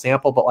NFL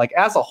sample. But like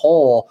as a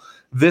whole,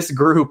 this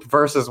group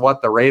versus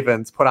what the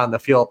Ravens put on the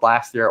field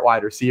last year at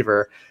wide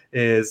receiver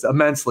is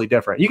immensely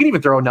different. You can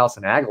even throw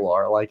Nelson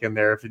Aguilar like in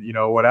there, if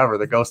whatever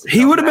the ghost.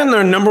 He would have been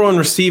their number 1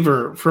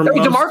 receiver for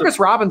Demarcus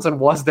Robinson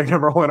was their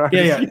number 1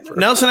 receiver. Yeah.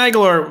 Nelson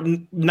Aguilar,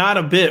 not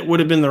a bit,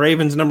 would have been the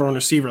Ravens' number 1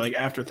 receiver like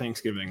after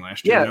Thanksgiving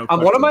last year. Yeah,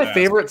 one of my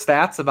favorite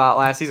stats about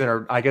last season,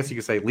 or I guess you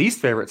could say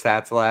least favorite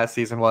stats of last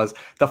season, was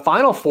the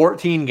final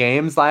 14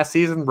 games last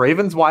season,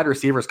 Ravens wide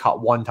receivers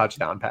caught 1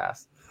 touchdown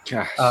pass.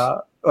 Gosh.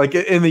 Like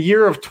in the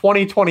year of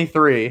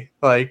 2023,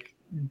 like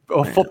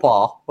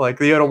football, like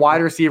you had a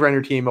wide receiver on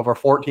your team over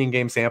 14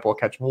 game sample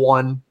catch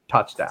 1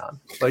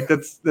 touchdown. Like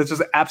that's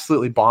just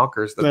absolutely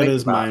bonkers. That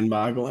is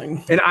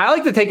mind-boggling. And I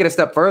like to take it a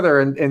step further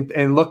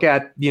and look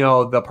at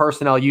the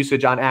personnel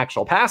usage on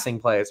actual passing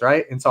plays,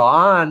 right? And so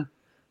on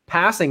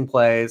passing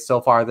plays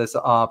so far this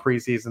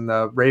preseason,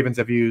 the Ravens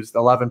have used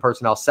 11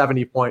 personnel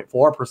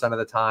 70.4% of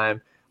the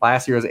time.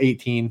 Last year was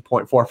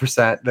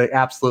 18.4%. The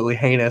absolutely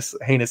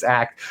heinous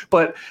act.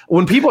 But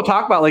when people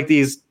talk about like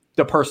the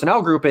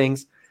personnel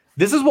groupings,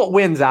 this is what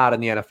wins out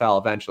in the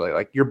NFL eventually.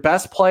 Like your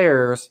best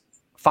players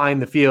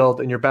find the field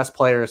and your best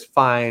players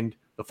find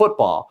the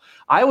football.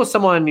 I was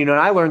someone, and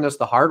I learned this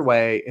the hard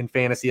way in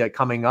fantasy, like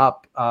coming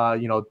up,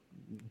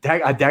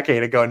 a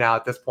decade ago now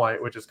at this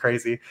point, which is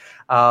crazy.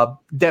 But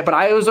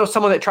I was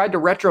someone that tried to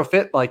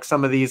retrofit like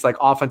some of these like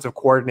offensive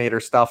coordinator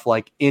stuff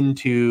like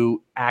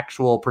into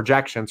actual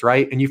projections,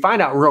 right? And you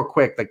find out real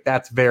quick like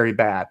that's very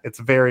bad. It's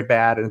very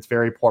bad and it's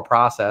very poor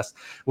process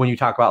when you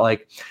talk about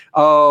like,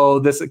 oh,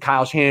 this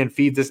Kyle Shanahan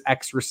feeds this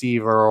X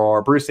receiver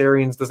or Bruce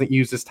Arians doesn't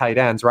use his tight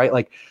ends, right?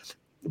 Like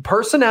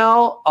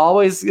personnel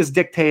always is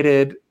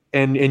dictated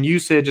and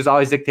usage is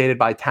always dictated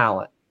by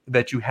talent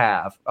that you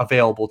have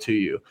available to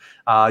you.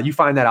 You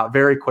find that out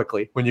very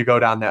quickly when you go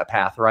down that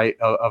path, right,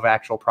 of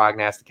actual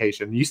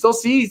prognostication. You still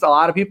see a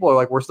lot of people are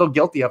like, we're still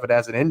guilty of it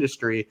as an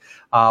industry,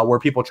 where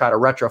people try to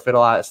retrofit a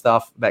lot of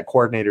stuff that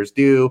coordinators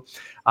do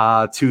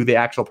to the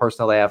actual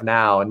personnel they have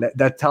now. And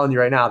that's telling you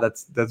right now,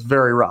 that's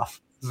very rough.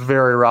 It's a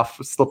very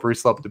rough, slippery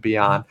slope to be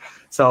on.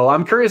 So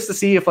I'm curious to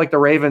see if like the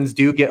Ravens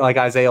do get like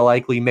Isaiah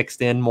Likely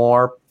mixed in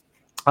more.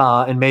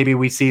 And maybe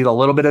we see a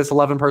little bit of this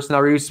 11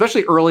 personnel review,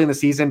 especially early in the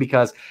season,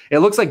 because it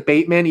looks like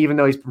Bateman, even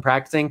though he's been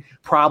practicing,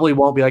 probably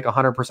won't be like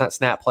 100%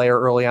 snap player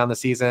early on the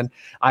season.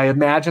 I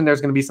imagine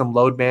there's going to be some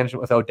load management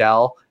with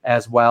Odell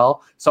as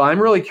well. So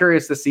I'm really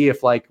curious to see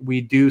if like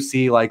we do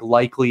see like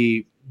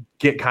Likely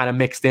get kind of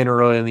mixed in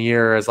early in the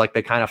year as like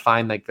they kind of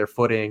find like their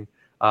footing,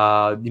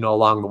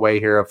 along the way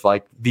here of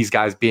like these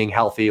guys being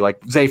healthy, like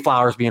Zay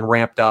Flowers being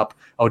ramped up,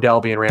 Odell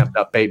being ramped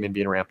up, Bateman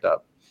being ramped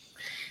up.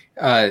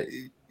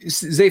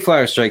 Zay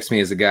Flowers strikes me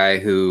as a guy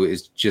who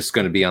is just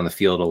going to be on the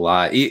field a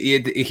lot.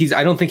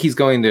 I don't think he's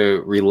going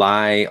to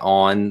rely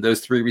on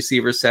those 3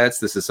 receiver sets.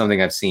 This is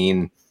something I've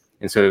seen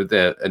in sort of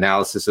the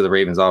analysis of the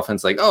Ravens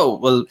offense. Like, oh,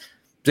 well,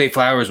 Zay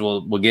Flowers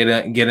will get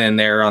in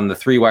there on the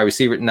 3 wide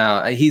receiver.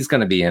 No, he's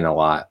going to be in a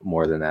lot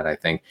more than that, I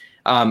think.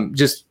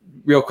 Just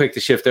real quick to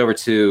shift over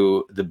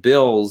to the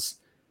Bills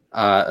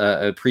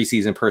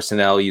preseason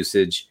personnel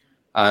usage.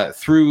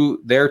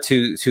 Through their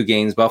two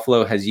games,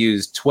 Buffalo has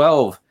used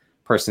 12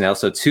 personnel,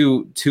 so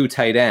two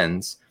tight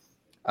ends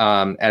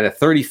at a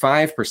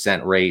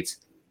 35% rate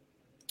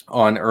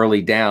on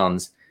early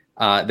downs.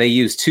 They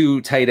used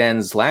 2 tight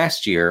ends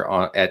last year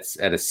at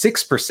a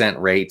 6%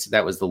 rate.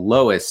 That was the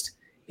lowest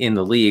in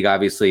the league.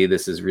 Obviously,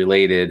 this is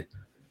related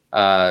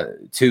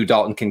to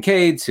Dalton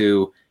Kincaid,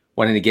 to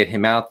wanting to get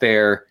him out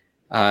there.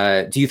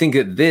 Do you think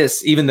that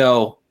this, even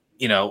though,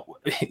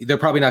 they're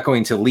probably not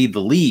going to lead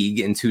the league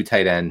in 2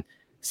 tight end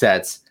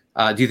sets,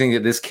 do you think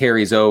that this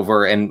carries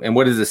over? And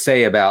what does it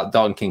say about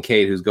Dalton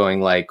Kincaid, who's going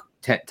like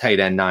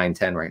tight end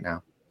 9-10 right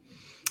now?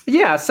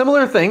 Yeah,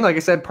 similar thing. Like I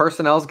said,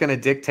 personnel is going to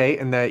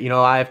dictate, and that,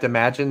 I have to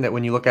imagine that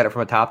when you look at it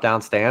from a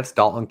top-down stance,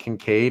 Dalton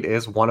Kincaid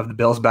is one of the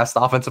Bills' best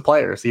offensive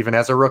players, even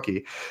as a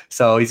rookie.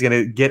 So he's going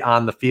to get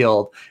on the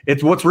field.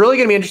 What's really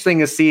going to be interesting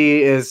to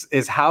see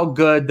is how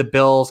good the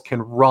Bills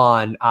can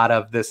run out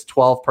of this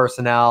 12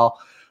 personnel,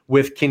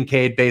 with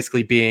Kincaid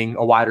basically being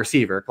a wide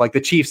receiver, like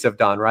the Chiefs have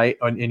done, right,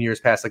 in years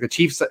past. Like the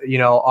Chiefs,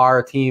 are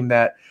a team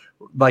that,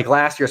 like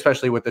last year,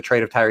 especially with the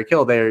trade of Tyreek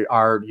Hill, they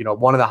are,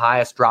 one of the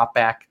highest drop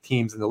back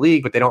teams in the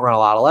league, but they don't run a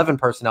lot of 11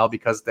 personnel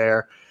because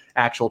their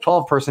actual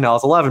 12 personnel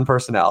is 11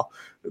 personnel.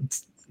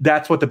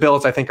 That's what the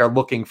Bills, I think, are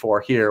looking for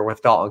here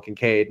with Dalton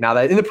Kincaid. Now,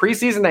 that in the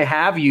preseason, they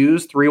have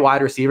used 3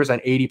 wide receivers on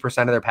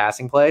 80% of their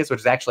passing plays,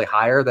 which is actually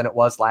higher than it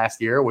was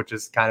last year, which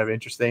is kind of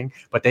interesting.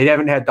 But they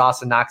haven't had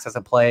Dawson Knox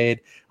hasn't played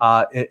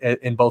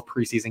in both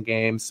preseason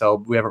games,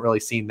 so we haven't really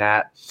seen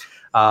that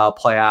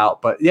play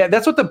out. But yeah,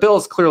 that's what the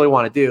Bills clearly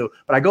want to do.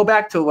 But I go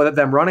back to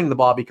them running the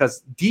ball, because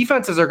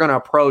defenses are going to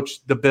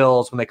approach the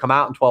Bills when they come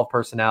out in 12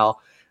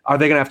 personnel. Are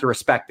they going to have to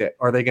respect it?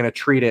 Or are they going to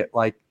treat it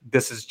like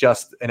this is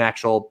just an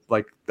actual,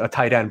 like a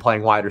tight end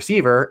playing wide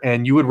receiver?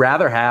 And you would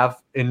rather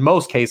have, in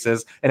most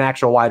cases, an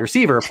actual wide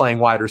receiver playing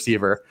wide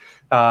receiver.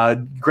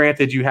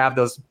 Granted, you have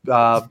those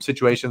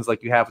situations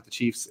like you have with the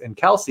Chiefs and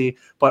Kelsey,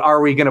 but are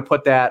we going to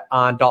put that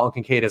on Dalton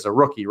Kincaid as a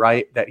rookie,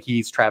 right? That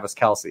he's Travis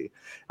Kelsey.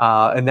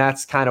 And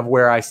that's kind of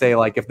where I say,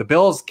 like, if the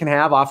Bills can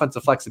have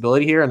offensive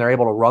flexibility here and they're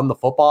able to run the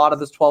football out of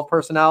this 12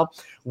 personnel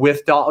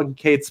with Dalton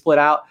Kincaid split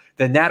out,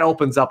 then that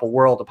opens up a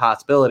world of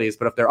possibilities.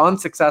 But if they're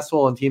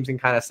unsuccessful and teams can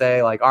kind of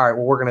say, like, all right,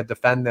 well, we're going to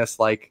defend this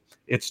like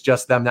it's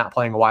just them not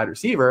playing a wide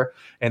receiver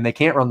and they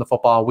can't run the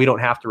football, we don't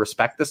have to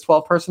respect this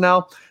 12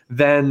 personnel,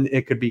 then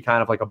it could be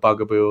kind of like a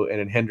bugaboo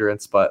and a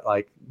hindrance. But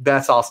like,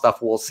 that's all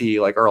stuff we'll see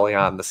like early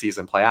on in the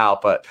season play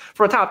out. But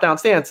from a top-down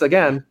stance,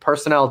 again,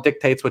 personnel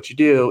dictates what you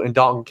do, and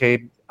Dalton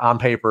Kincaid on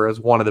paper is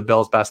one of the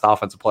Bills' best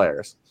offensive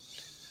players.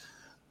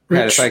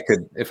 Rich,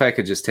 if I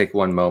could just take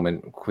one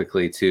moment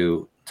quickly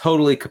to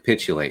totally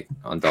capitulate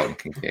on Dalton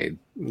Kincaid.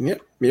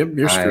 Yep,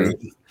 you're screwed.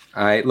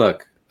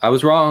 I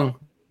was wrong.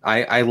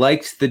 I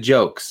liked the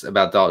jokes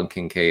about Dalton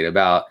Kincaid,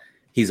 about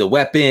he's a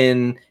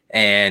weapon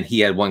and he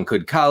had one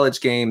good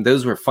college game.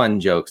 Those were fun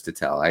jokes to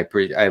tell.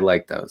 I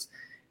like those,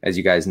 as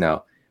you guys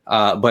know.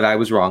 But I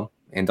was wrong,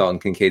 and Dalton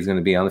Kincaid's going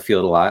to be on the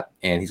field a lot,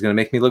 and he's going to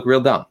make me look real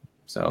dumb.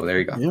 So there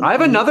you go. Yep. I have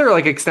another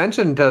like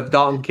extension to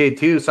Dalton Kincaid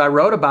too. So I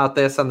wrote about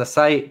this on the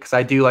site because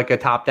I do like a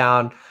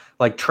top-down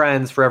like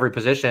trends for every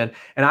position.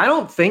 And I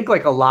don't think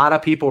like a lot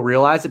of people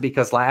realize it,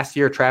 because last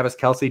year Travis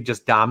Kelsey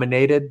just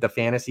dominated the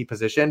fantasy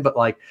position, but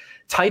like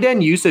tight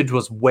end usage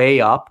was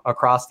way up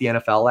across the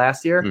NFL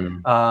last year,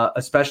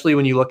 especially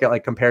when you look at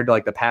like compared to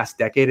like the past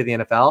decade of the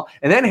NFL.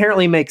 And that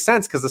inherently makes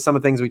sense because of some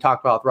of the things we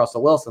talked about with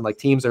Russell Wilson. Like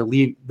teams are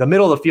the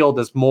middle of the field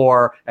is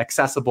more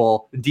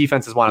accessible.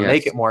 Defenses want to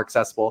make it more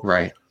accessible.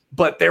 Right.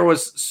 But there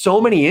was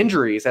so many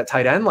injuries at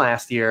tight end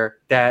last year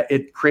that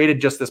it created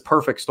just this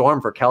perfect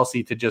storm for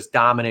Kelsey to just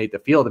dominate the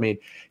field. I mean,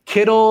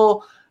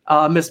 Kittle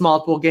missed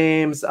multiple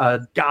games.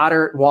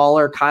 Goddard,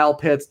 Waller, Kyle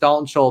Pitts,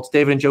 Dalton Schultz,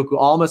 David Njoku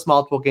all missed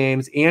multiple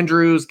games.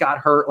 Andrews got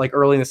hurt like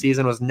early in the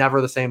season, was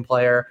never the same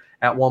player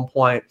at one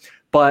point.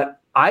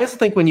 But I also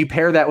think when you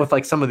pair that with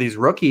like some of these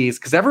rookies,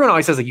 because everyone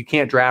always says like you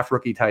can't draft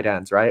rookie tight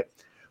ends, right?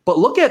 But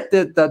look at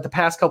the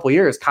past couple of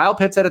years. Kyle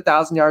Pitts had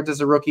 1,000 yards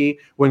as a rookie.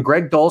 When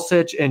Greg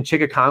Dulcich and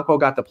Chigakonkwo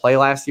got to play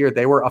last year,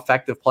 they were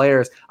effective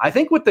players. I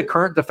think with the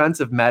current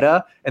defensive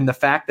meta and the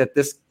fact that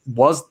this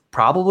was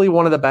probably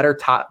one of the better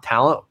top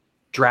talent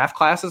draft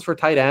classes for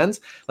tight ends,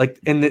 like,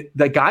 and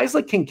the guys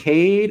like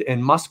Kincaid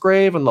and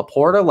Musgrave and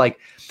Laporta, like,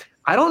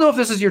 I don't know if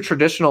this is your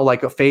traditional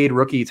like a fade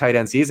rookie tight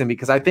end season,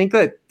 because I think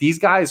that these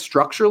guys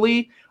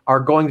structurally are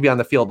going to be on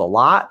the field a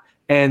lot,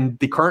 and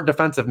the current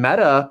defensive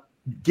meta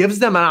gives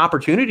them an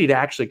opportunity to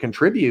actually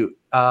contribute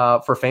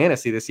for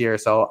fantasy this year.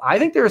 So I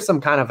think there's some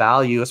kind of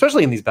value,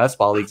 especially in these best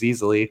ball leagues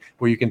easily,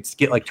 where you can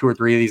get like 2 or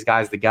 3 of these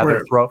guys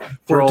together. Throw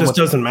it just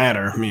doesn't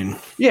matter. I mean,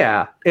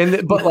 yeah.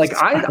 But like,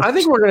 I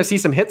think we're going to see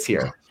some hits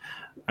here.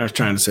 I was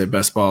trying to say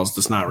best ball is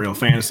just not real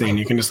fantasy, and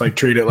you can just like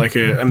treat it like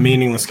a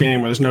meaningless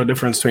game where there's no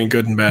difference between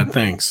good and bad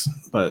things.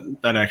 But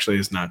that actually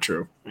is not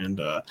true.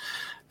 And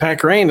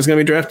Pat Rain is going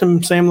to be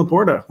drafting Sam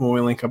Laporta when we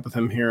link up with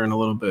him here in a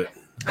little bit.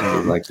 I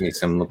would like to meet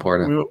Sam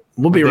Laporta.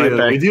 We'll be right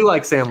back. We do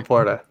like Sam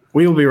Laporta.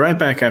 We will be right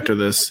back after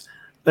this.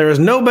 There is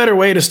no better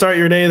way to start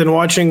your day than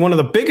watching one of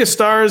the biggest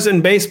stars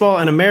in baseball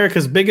in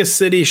America's biggest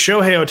city,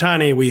 Shohei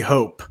Ohtani, we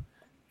hope,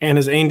 and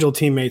his Angel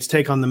teammates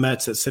take on the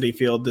Mets at Citi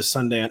Field this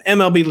Sunday on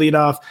MLB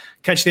Leadoff.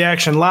 Catch the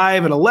action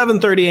live at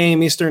 11:30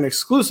 a.m. Eastern,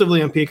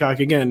 exclusively on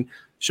Peacock. Again,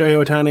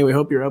 Shohei Ohtani, we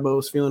hope your elbow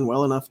is feeling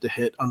well enough to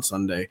hit on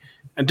Sunday.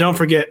 And don't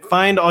forget,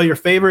 find all your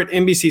favorite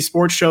NBC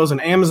sports shows on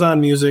Amazon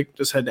Music.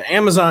 Just head to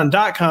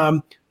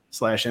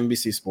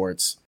amazon.com/NBC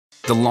Sports.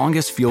 The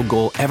longest field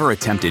goal ever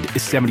attempted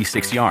is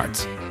 76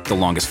 yards. The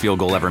longest field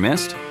goal ever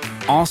missed?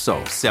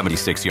 Also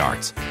 76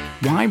 yards.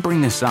 Why bring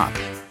this up?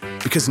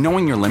 Because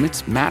knowing your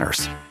limits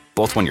matters,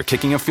 both when you're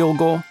kicking a field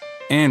goal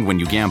and when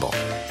you gamble.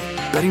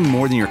 Betting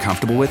more than you're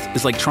comfortable with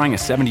is like trying a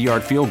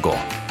 70-yard field goal.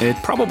 It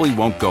probably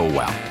won't go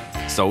well.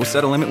 So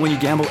set a limit when you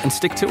gamble and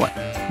stick to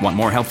it. Want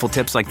more helpful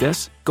tips like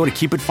this? Go to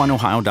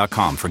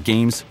keepitfunohio.com for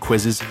games,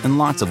 quizzes, and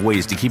lots of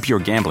ways to keep your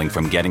gambling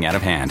from getting out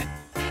of hand.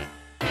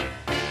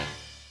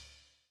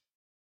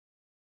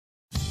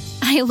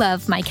 I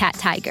love my cat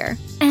Tiger.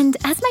 And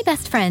as my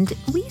best friend,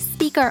 we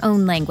speak our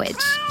own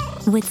language.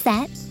 What's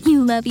that?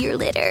 You love your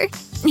litter?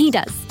 He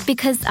does,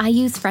 because I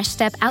use Fresh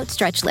Step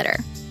Outstretch Litter.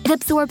 It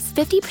absorbs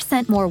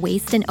 50% more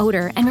waste and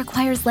odor and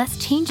requires less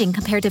changing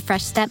compared to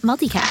Fresh Step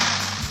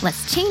Multicat.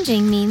 Less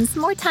changing means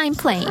more time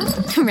playing.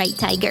 Right,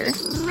 Tiger?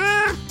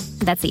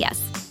 That's a yes.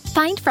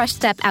 Find Fresh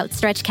Step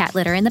Outstretch Cat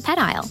Litter in the pet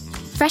aisle.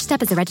 Fresh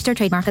Step is a registered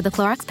trademark of the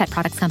Clorox Pet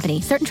Products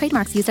Company. Certain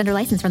trademarks used under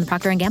license from the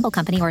Procter & Gamble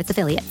Company or its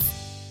affiliates.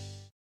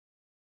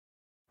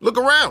 Look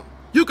around.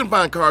 You can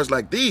find cars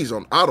like these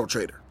on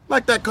AutoTrader,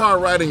 like that car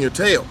riding your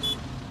tail.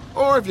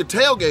 Or if you're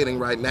tailgating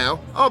right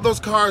now, all those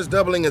cars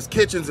doubling as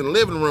kitchens and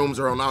living rooms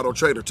are on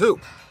AutoTrader too.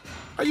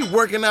 Are you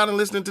working out and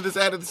listening to this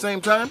ad at the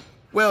same time?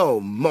 Well,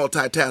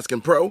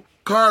 multitasking pro,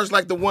 cars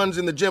like the ones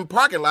in the gym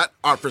parking lot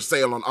are for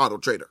sale on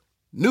AutoTrader.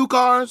 New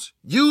cars,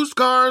 used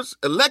cars,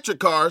 electric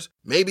cars,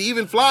 maybe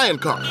even flying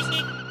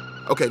cars.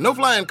 Okay, no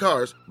flying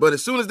cars, but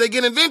as soon as they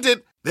get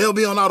invented, they'll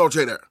be on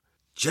AutoTrader.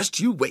 Just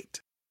you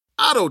wait.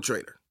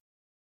 AutoTrader.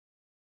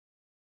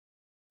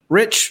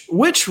 Rich,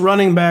 which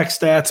running back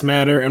stats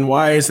matter and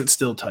why is it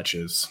still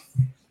touches?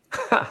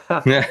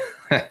 Yeah,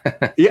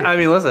 I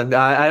mean, listen,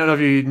 I don't know if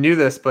you knew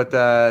this, but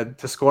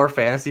to score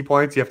fantasy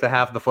points, you have to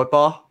have the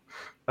football.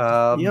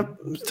 Yep.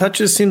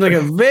 Touches seems like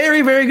a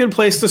very, very good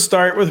place to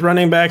start with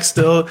running backs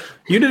still.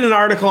 You did an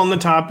article on the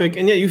topic,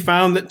 and yet you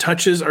found that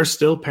touches are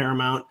still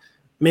paramount.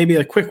 Maybe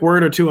a quick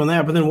word or two on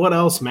that, but then what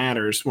else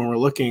matters when we're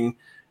looking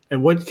at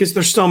what – because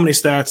there's so many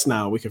stats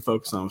now we can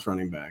focus on with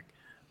running back.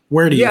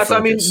 Where do you focus? So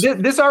I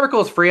mean, this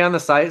article is free on the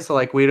site, so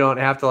like we don't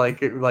have to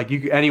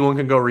anyone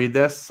can go read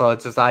this. So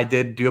it's just I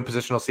did do a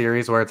positional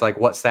series where it's like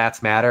what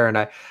stats matter,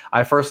 and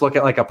I first look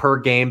at like a per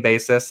game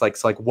basis, like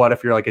so like what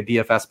if you're like a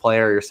DFS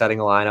player, you're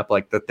setting a lineup,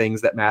 like the things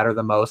that matter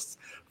the most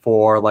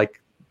for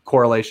like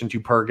correlation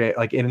to per game,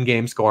 like in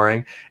game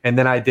scoring, and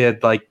then I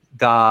did like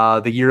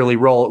the yearly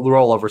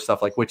rollover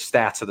stuff, like which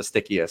stats are the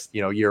stickiest,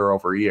 year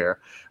over year.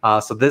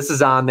 So this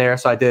is on there.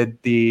 So I did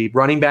the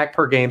running back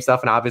per game stuff,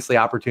 and obviously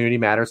opportunity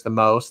matters the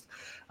most.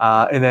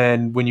 And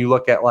then when you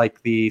look at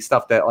like the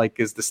stuff that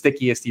like is the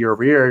stickiest year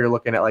over year, you're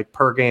looking at like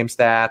per game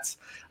stats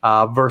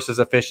versus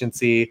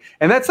efficiency.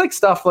 And that's like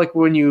stuff like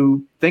when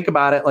you think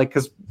about it, like,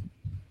 because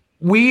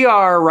we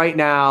are right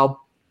now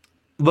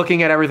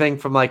looking at everything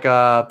from like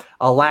a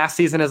last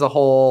season as a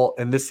whole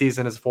and this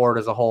season as forward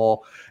as a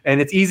whole. And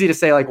it's easy to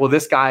say like, well,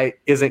 this guy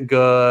isn't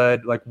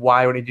good. Like,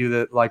 why would he do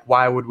that? Like,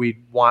 why would we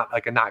want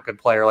like a not good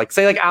player? Like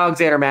say like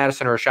Alexander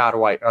Madison or Rashad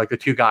White are like the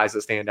two guys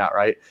that stand out,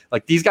 right?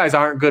 Like these guys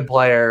aren't good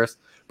players,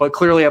 but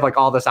clearly have like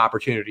all this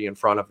opportunity in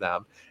front of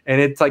them. And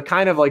it's like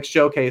kind of like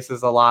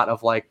showcases a lot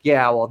of like,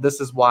 yeah, well,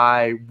 this is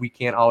why we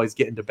can't always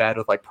get into bed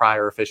with like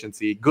prior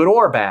efficiency, good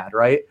or bad,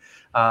 right?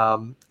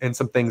 And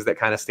some things that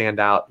kind of stand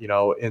out,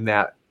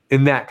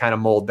 in that kind of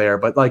mold there.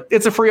 But like,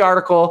 it's a free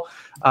article.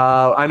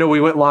 I know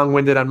we went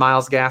long-winded on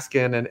Myles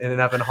Gaskin and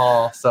Evan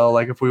Hall. So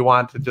like, if we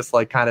want to just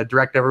like kind of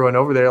direct everyone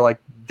over there, like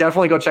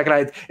definitely go check it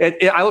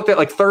out. I looked at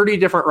like 30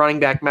 different running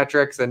back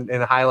metrics and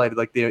highlighted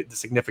like the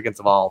significance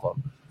of all of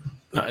them.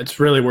 It's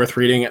really worth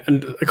reading.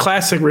 And a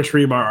classic Rich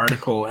Hribar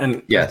article.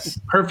 And yes,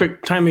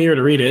 perfect time of year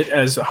to read it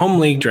as home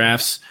league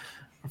drafts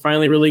are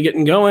finally really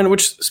getting going,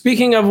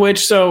 speaking of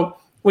which, so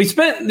we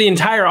spent the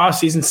entire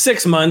offseason,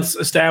 6 months,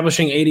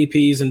 establishing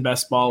ADPs in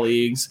best ball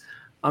leagues.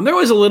 They're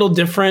always a little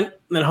different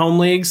than home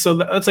leagues, so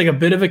that's like a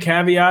bit of a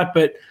caveat.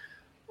 But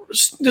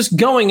just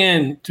going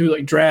into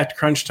like draft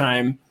crunch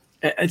time,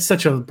 it's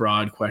such a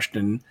broad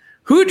question.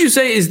 Who would you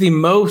say is the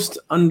most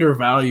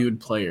undervalued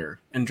player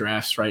in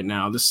drafts right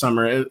now this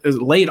summer? Is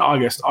late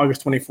August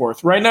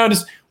 24th. Right now,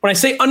 just when I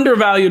say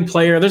undervalued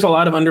player, there's a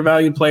lot of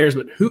undervalued players,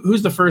 but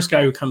who's the first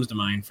guy who comes to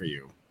mind for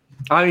you?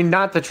 I mean,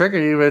 not to trigger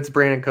you, but it's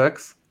Brandon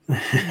Cooks.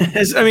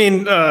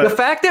 The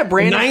fact that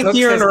Brandon ninth Cooks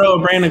year in a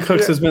row, Brandon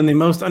Cooks has been the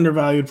most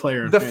undervalued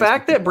player. The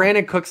fact that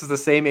Brandon Cooks is the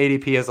same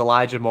ADP as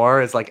Elijah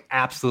Moore is like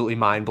absolutely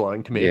mind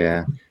blowing to me.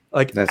 Yeah,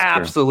 like that's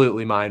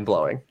absolutely mind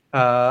blowing.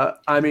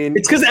 I mean,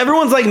 it's because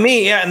everyone's like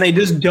me, and they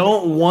just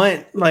don't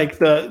want like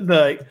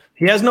the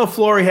he has no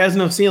floor, he has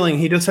no ceiling.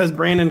 He just has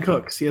Brandon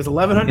Cooks. He has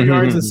 1,100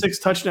 yards and 6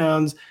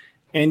 touchdowns,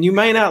 and you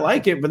might not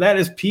like it, but that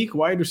is peak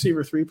wide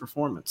receiver 3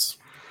 performance.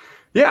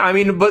 Yeah, I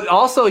mean, but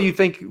also you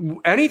think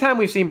anytime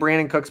we've seen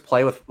Brandon Cooks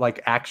play with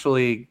like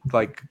actually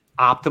like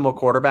optimal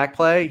quarterback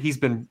play,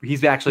 he's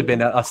actually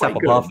been a step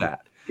above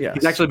that. Yes.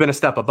 He's actually been a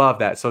step above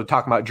that. So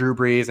talking about Drew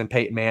Brees and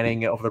Peyton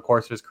Manning over the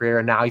course of his career,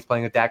 and now he's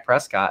playing with Dak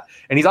Prescott.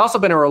 And he's also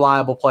been a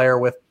reliable player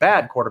with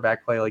bad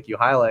quarterback play, like you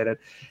highlighted.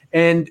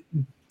 And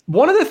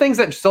one of the things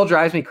that still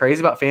drives me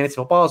crazy about fantasy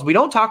football is we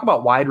don't talk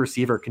about wide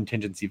receiver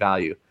contingency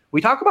value.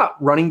 we talk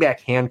about running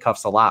back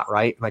handcuffs a lot,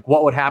 right? Like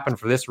what would happen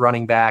for this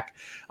running back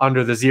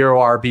under the 0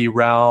 RB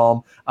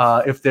realm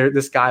if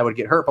this guy would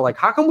get hurt. But like,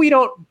 how come we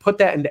don't put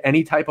that into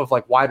any type of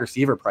like wide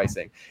receiver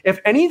pricing? If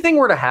anything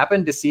were to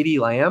happen to CeeDee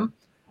Lamb,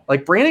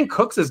 like Brandon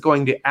Cooks is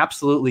going to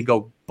absolutely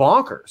go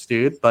bonkers,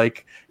 dude.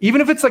 Like even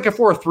if it's like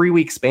for a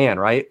 3-week span,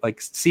 right? Like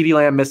CeeDee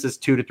Lamb misses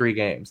 2 to 3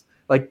 games.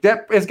 Like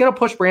that is going to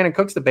push Brandon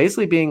Cooks to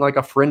basically being like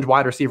a fringe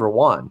wide receiver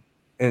 1.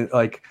 And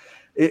like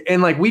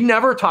we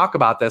never talk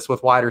about this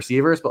with wide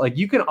receivers, but like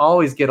you can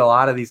always get a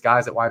lot of these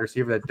guys at wide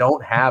receiver that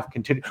don't have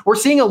continued. We're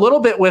seeing a little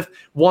bit with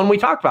one we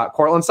talked about,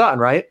 Courtland Sutton,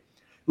 right?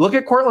 Look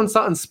at Courtland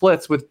Sutton's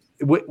splits with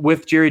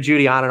Jerry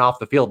Jeudy on and off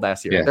the field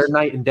last year. Yes. They're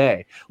night and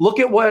day. Look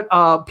at what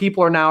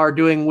people are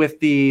doing with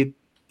the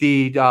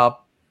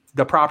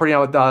property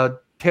now with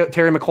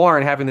Terry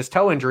McLaurin having this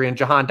toe injury and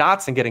Jahan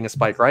Dotson getting a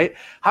spike, right?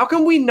 How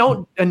come we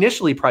don't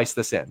initially price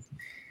this in,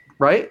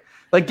 right?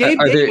 Like Gabe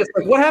Davis,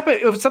 like what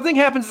happened if something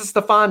happens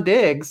to Stephon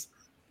Diggs?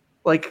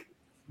 Like,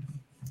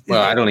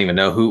 well, I don't even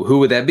know who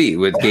would that be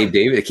with Gabe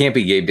Davis. It can't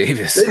be Gabe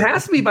Davis. It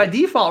has to be by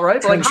default,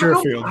 right? But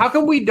like, how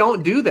come we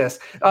don't do this?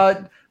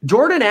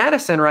 Jordan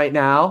Addison right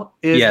now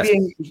is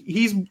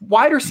he's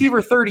wide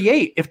receiver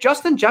 38. If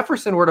Justin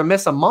Jefferson were to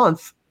miss a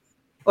month,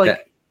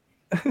 like.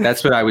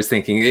 That's what I was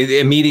thinking.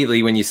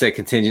 Immediately when you said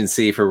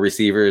contingency for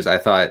receivers, I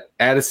thought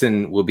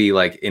Addison will be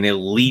like an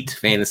elite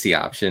fantasy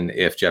option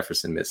if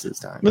Jefferson misses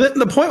time. But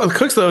the point with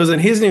Cooks, though, is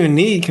that he doesn't even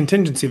need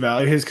contingency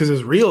value because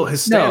his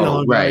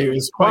standalone value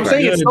is quite I'm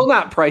saying it's still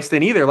not priced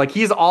in either. Like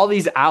he's all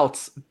these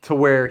outs to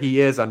where he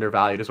is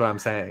undervalued is what I'm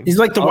saying. He's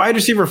like the wide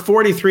receiver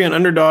 43 on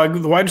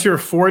Underdog, the wide receiver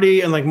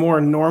 40 and like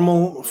more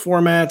normal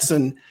formats.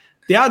 And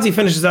the odds he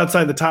finishes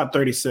outside the top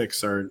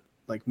 36 are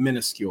like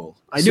minuscule.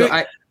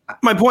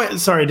 My point,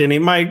 sorry, Denny.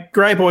 My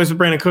gripe always with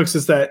Brandon Cooks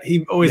is that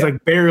he always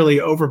like barely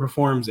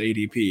overperforms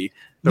ADP.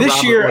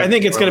 This year, I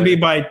think it's going to be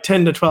by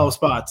 10 to 12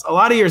 spots. A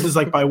lot of years is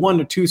like by 1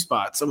 to 2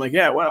 spots. I'm like,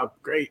 yeah, wow,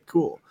 great,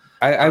 cool.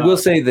 I will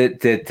say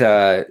that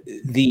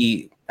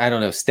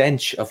the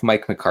stench of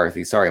Mike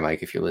McCarthy. Sorry,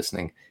 Mike, if you're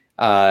listening.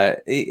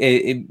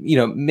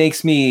 It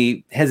makes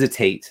me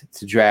hesitate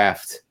to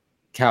draft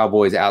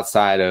Cowboys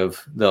outside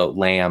of the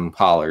Lamb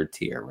Pollard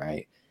tier,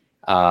 right?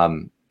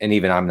 And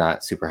even I'm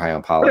not super high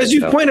on Pollard. But as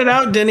you pointed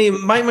out, Denny,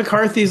 Mike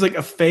McCarthy's like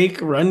a fake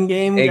run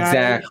game guy.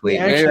 Exactly.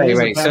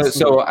 Right.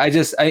 So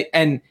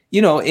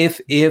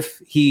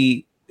if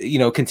he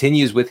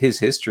continues with his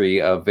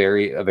history of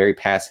a very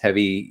pass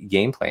heavy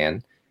game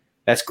plan,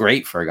 that's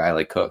great for a guy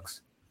like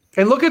Cooks.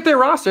 And look at their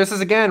roster. This is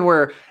again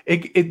where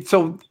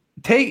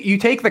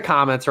take the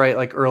comments, right?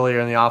 Like earlier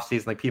in the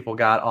offseason, like people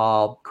got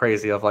all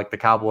crazy of like the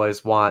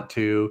Cowboys want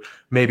to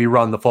maybe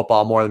run the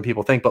football more than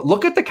people think. But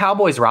look at the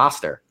Cowboys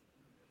roster.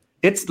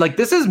 It's like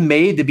this is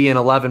made to be an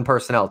 11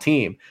 personnel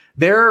team.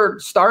 Their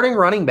starting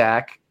running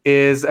back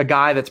is a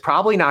guy that's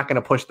probably not going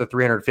to push the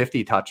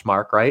 350 touch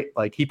mark, right?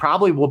 Like he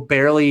probably will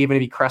barely, even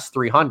if he crests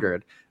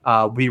 300,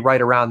 be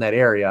right around that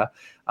area.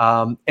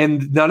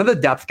 And none of the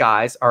depth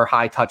guys are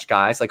high touch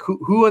guys. Like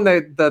who in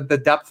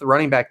the depth,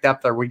 running back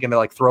depth, are we going to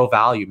like throw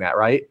value at,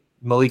 right?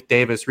 Malik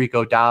Davis,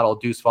 Rico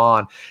Dowdle, Deuce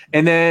Vaughn.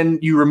 And then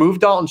you remove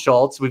Dalton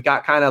Schultz. We've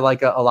got kind of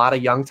like a lot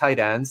of young tight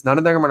ends. None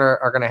of them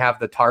are going to have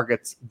the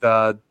targets,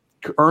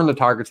 earn the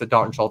targets that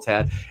Dalton Schultz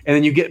had. And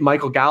then you get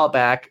Michael Gallup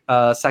back,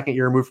 second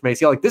year removed from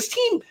ACL. Like this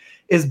team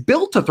is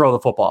built to throw the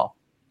football.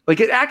 Like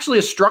it actually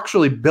is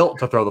structurally built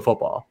to throw the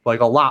football,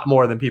 like a lot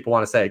more than people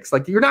want to say. It's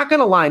like you're not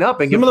going to line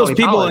up and some of those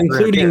people,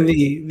 including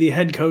the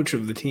head coach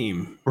of the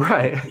team,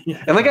 right?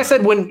 Yeah. And like I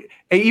said,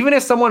 even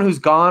as someone who's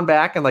gone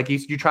back and like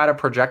you try to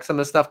project some of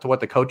this stuff to what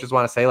the coaches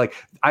want to say, like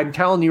I'm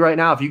telling you right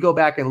now, if you go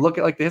back and look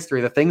at like the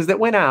history, the things that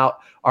went out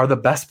are the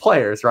best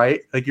players, right?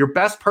 Like your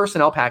best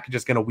personnel package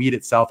is going to weed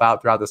itself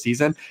out throughout the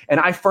season. And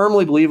I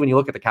firmly believe when you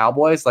look at the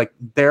Cowboys, like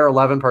their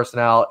 11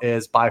 personnel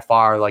is by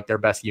far like their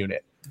best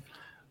unit.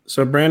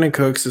 So Brandon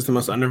Cooks is the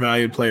most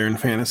undervalued player in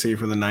fantasy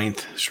for the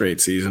 9th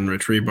straight season.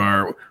 Rich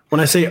Hribar.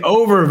 When I say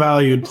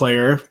overvalued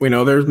player, we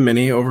know there's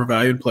many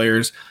overvalued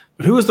players,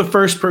 but who is the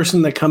first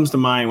person that comes to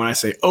mind when I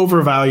say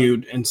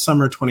overvalued in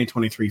summer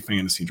 2023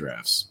 fantasy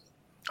drafts?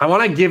 I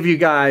want to give you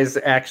guys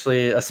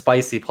actually a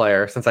spicy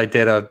player since I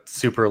did a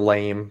super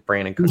lame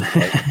Brandon Cooks.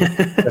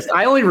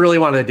 I only really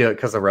wanted to do it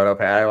because of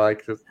RotoPad. I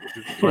like just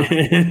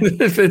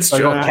if it's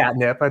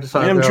catnip. I just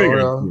I am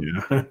triggered.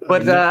 Yeah.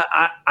 But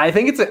I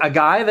think it's a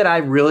guy that I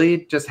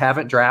really just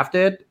haven't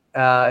drafted,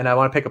 and I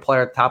want to pick a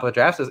player at the top of the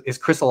draft is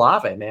Chris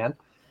Olave, man.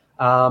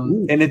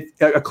 And it's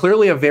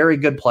clearly a very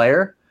good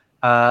player,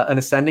 an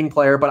ascending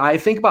player. But I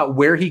think about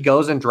where he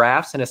goes in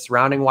drafts and his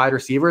surrounding wide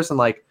receivers, and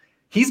like.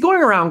 He's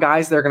going around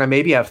guys that are going to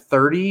maybe have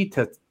 30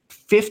 to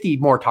 50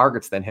 more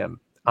targets than him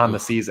on the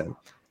season.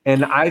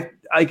 And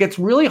it's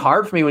really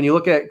hard for me when you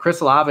look at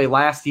Chris Olave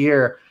last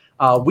year,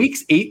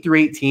 weeks 8 through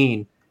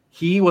 18,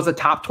 he was a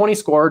top 20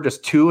 scorer,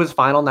 just 2 of his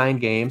final 9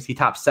 games. He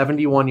topped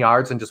 71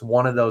 yards in just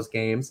 1 of those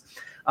games.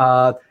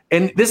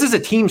 And this is a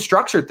team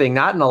structured thing,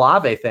 not an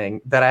Olave thing,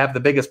 that I have the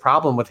biggest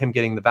problem with him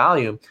getting the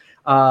value.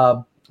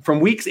 From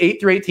weeks 8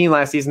 through 18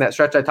 last season, that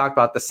stretch I talked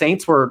about, the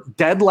Saints were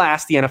dead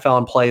last the NFL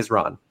in plays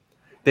run.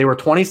 They were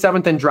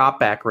 27th in drop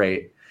back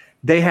rate.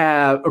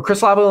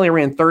 Chris Olave only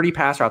ran 30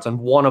 pass routes in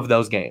one of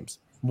those games.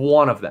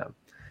 One of them.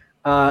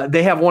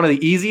 They have one of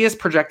the easiest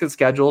projected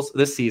schedules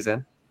this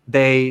season.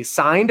 They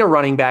signed a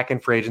running back in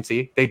free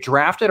agency. They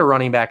drafted a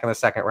running back in the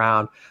second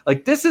round.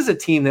 Like, this is a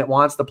team that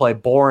wants to play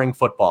boring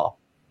football,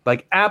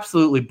 like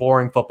absolutely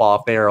boring football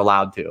if they are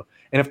allowed to.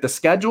 And if the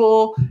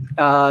schedule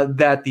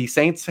that the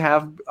Saints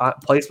have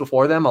placed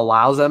before them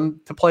allows them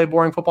to play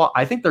boring football,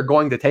 I think they're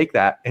going to take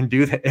that and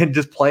do that and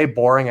just play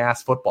boring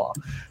ass football.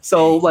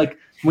 So, like,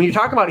 when you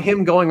talk about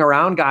him going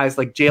around guys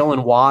like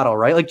Jalen Waddle,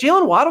 right? Like,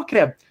 Jalen Waddle could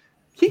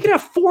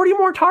have 40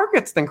 more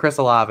targets than Chris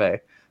Olave.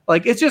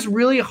 Like, it's just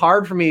really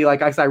hard for me.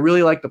 Like I said, I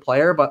really like the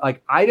player, but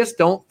like, I just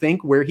don't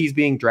think where he's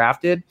being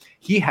drafted,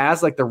 he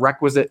has like the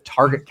requisite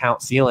target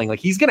count ceiling. Like,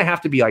 he's going to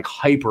have to be like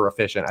hyper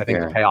efficient, I think,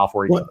 to pay off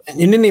where he goes.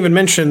 You didn't even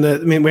mention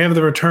that. I mean, we have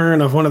the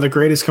return of one of the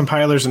greatest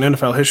compilers in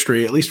NFL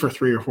history, at least for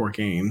 3 or 4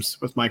 games,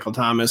 with Michael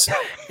Thomas.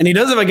 And he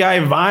does have a guy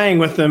vying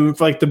with him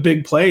for like the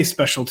big play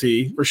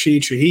specialty,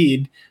 Rashid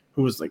Shaheed,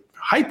 who was like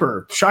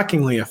hyper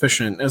shockingly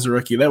efficient as a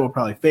rookie. That will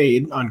probably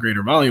fade on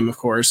greater volume, of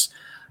course.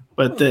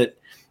 But that,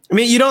 I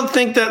mean, you don't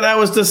think that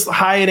was this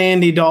Hyatt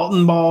Andy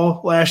Dalton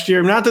ball last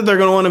year? Not that they're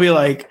going to want to be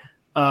like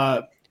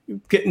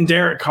getting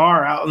Derek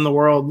Carr out in the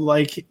world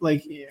like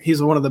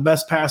he's one of the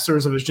best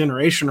passers of his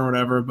generation or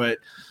whatever, but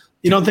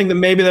you don't think that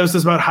maybe that was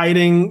just about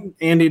hiding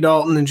Andy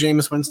Dalton and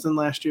Jameis Winston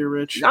last year,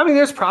 Rich? I mean,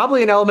 there's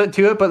probably an element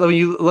to it, but when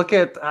you look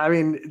at, I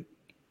mean,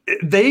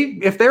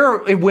 if they're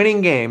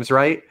winning games,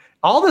 right?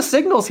 All the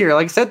signals here,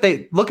 like I said,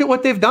 they look at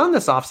what they've done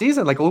this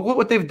offseason. Like, look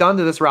what they've done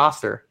to this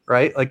roster,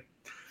 right? Like,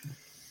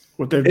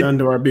 what they've done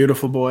to our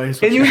beautiful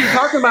boys. And you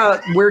talk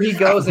about where he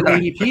goes in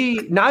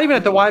ADP, not even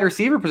at the wide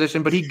receiver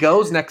position, but he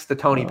goes next to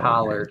Tony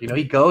Pollard. You know,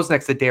 he goes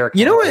next to Derek.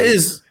 You know what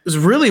is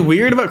really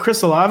weird about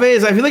Chris Olave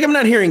is I feel like I'm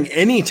not hearing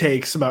any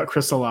takes about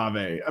Chris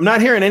Olave. I'm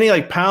not hearing any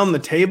like pound the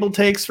table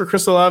takes for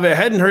Chris Olave. I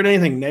hadn't heard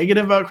anything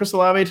negative about Chris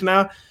Olave to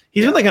now.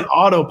 He's been like an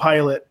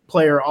autopilot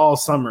player all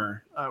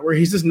summer where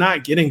he's just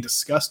not getting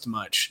discussed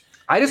much.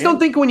 I just don't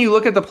think when you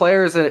look at the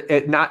players,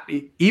 at not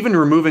even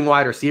removing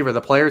wide receiver,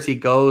 the players he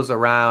goes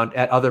around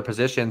at other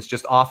positions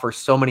just offer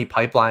so many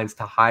pipelines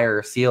to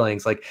higher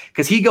ceilings. Like,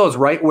 because he goes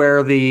right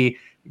where the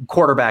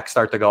quarterbacks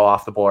start to go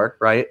off the board,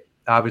 right?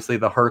 Obviously,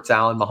 the Hurts,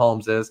 Allen,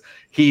 Mahomes is.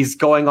 He's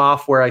going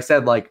off where I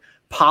said, like,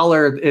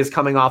 Pollard is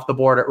coming off the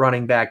board at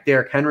running back.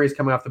 Derrick Henry is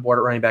coming off the board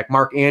at running back.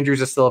 Mark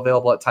Andrews is still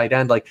available at tight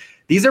end. Like,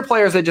 these are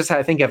players that just,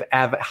 I think,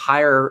 have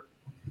higher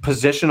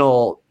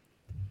positional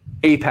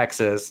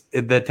apexes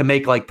that to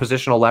make like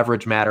positional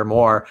leverage matter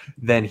more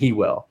than he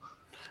will.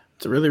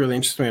 It's a really, really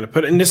interesting way to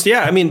put it. And just,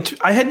 yeah, I mean,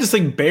 I had just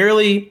like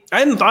I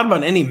hadn't thought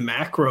about any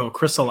macro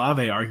Chris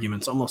Olave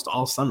arguments almost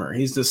all summer.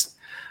 He's just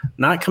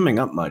not coming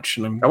up much.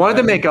 And I wanted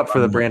to make up for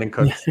the Brandon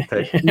Cooks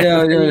take.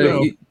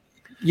 No,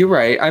 you're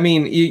right. I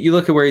mean, you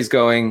look at where he's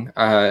going.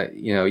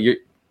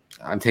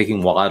 I'm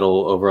taking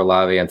Waddle over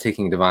Olave. I'm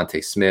taking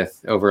Devontae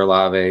Smith over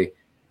Olave.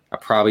 I'm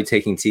probably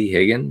taking T.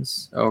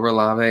 Higgins over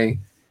Olave.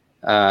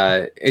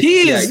 Where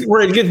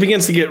it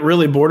begins to get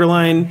really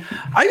borderline.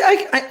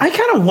 I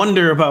kind of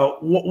wonder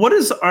about what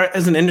is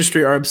as an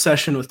industry our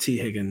obsession with T.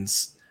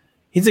 Higgins.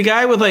 He's a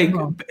guy with like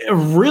a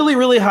really,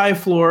 really high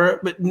floor,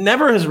 but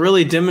never has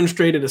really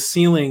demonstrated a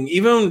ceiling.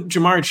 Even when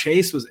Jamar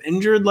Chase was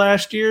injured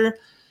last year,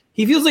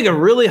 he feels like a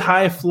really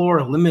high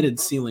floor,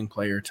 limited ceiling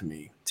player to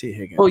me. T.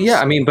 Higgins. Well,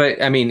 yeah,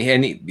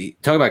 and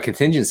talk about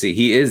contingency.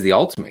 He is the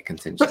ultimate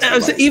contingency.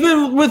 But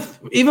even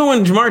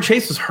when Jamar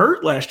Chase was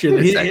hurt last year,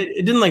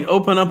 it didn't like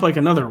open up like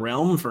another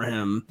realm for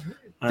him.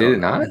 Did it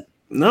not?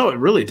 No, it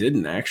really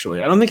didn't.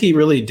 Actually, I don't think he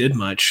really did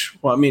much.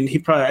 Well, I mean,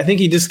 I think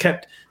he just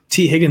kept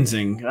T.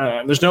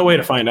 Higginsing. There's no way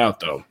to find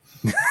out though.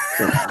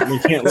 So, you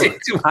can't look.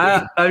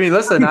 I mean,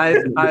 listen,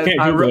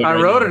 I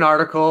wrote an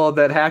article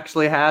that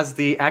actually has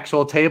the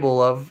actual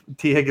table of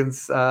T.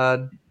 Higgins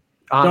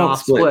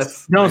on-off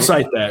splits. Don't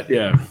cite that.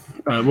 Yeah.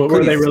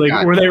 Were they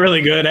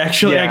really good?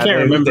 Actually, yeah, I can't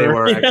remember. They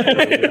were actually.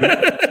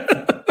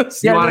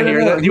 You want to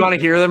hear them? Do you want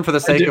to hear them for the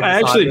sake of? I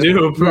actually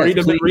do.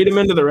 Read them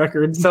into the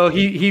record. So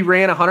he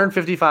ran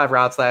 155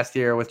 routes last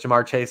year with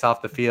Jamar Chase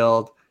off the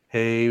field.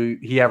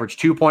 He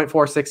averaged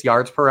 2.46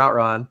 yards per route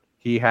run.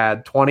 He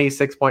had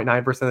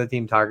 26.9% of the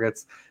team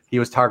targets. He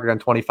was targeted on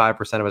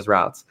 25% of his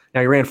routes.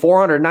 Now he ran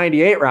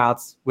 498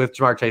 routes with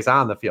Jamar Chase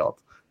on the field.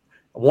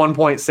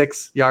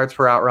 1.6 yards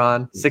per route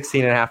run,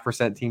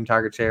 16.5% team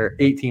target share,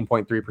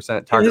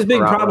 18.3% target. His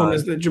big problem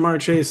is that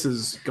Jamar Chase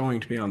is going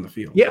to be on the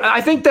field. Yeah,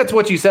 I think that's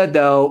what you said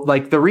though.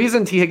 Like the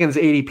reason T. Higgins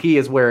ADP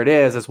is where it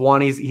is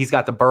one, he's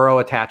got the Burrow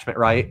attachment,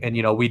 right? And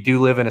we do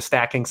live in a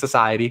stacking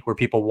society where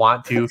people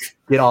want to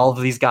get all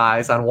of these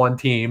guys on one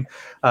team,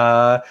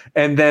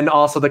 and then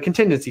also the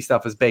contingency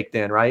stuff is baked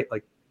in, right?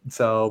 Like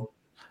so.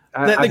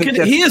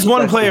 He is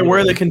one player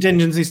where the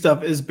contingency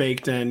stuff is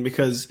baked in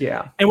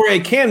and where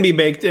it can be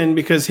baked in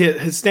because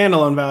his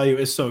standalone value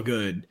is so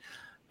good.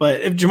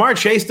 But if Jamar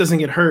Chase doesn't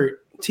get hurt,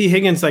 T.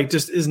 Higgins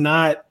just is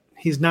not.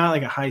 he's not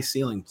like a high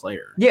ceiling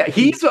player. Yeah,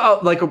 he's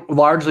like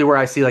largely where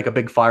I see like a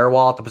big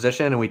firewall at the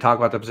position, and we talk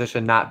about the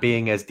position not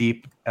being as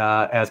deep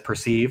as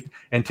perceived.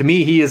 And to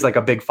me, he is like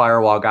a big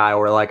firewall guy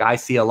where like I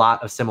see a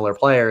lot of similar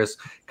players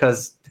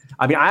because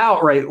I mean I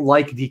outright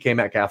like DK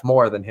Metcalf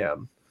more than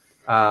him.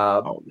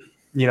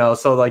 You know,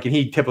 so like, and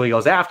he typically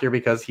goes after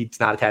because he's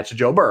not attached to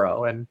Joe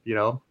Burrow, and you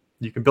know,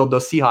 you can build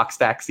those Seahawks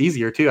stacks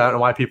easier too. I don't know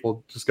why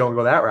people just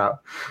go that route.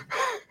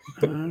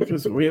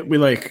 Because we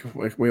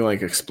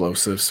like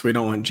explosives. We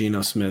don't want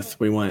Geno Smith.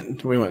 We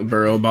want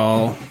Burrow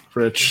ball,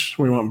 Rich.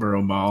 We want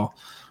Burrow ball.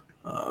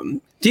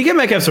 DK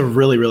Metcalf's a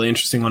really, really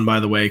interesting one, by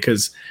the way,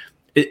 because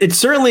it's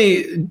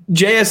certainly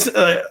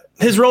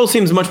his role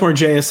seems much more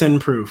JSN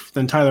proof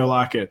than Tyler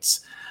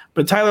Lockett's.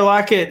 But Tyler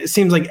Lockett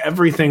seems like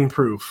everything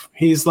proof.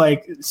 He's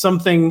like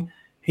something.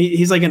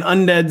 He's like an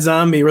undead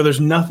zombie where there's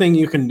nothing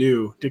you can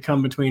do to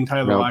come between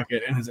Tyler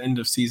Lockett and his end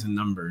of season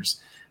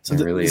numbers. So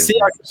the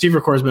Seahawks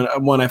receiver core has been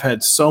one I've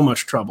had so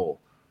much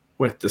trouble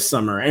with this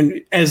summer,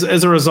 and as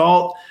a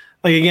result,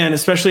 like again,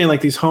 especially in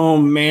like these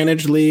home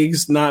managed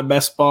leagues, not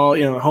best ball,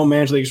 you know, home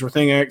managed leagues where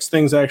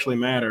things actually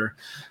matter.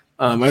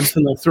 I've just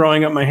been like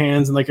throwing up my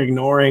hands and like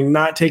ignoring,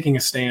 not taking a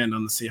stand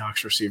on the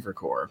Seahawks receiver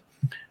core.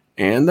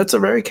 And that's a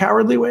very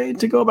cowardly way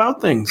to go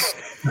about things.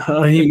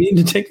 You need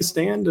to take a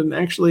stand and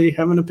actually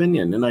have an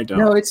opinion, and I don't.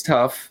 No, it's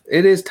tough.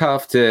 It is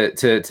tough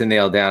to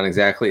nail down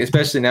exactly,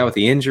 especially now with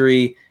the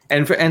injury.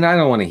 And I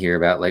don't want to hear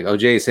about like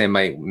JSN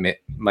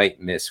might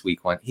miss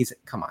week 1.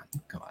 Come on.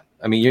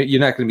 I mean, you're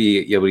not going to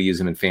be able to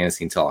use him in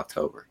fantasy until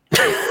October.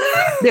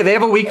 Yeah, they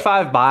have a week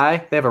 5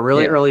 bye. They have a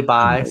really early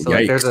bye. So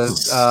like, there's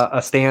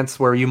a stance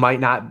where you might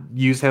not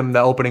use him the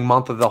opening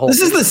month of the whole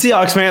season. This is the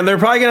Seahawks, man. They're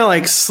probably going to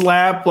like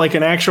slap like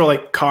an actual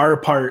like car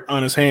part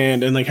on his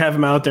hand and like have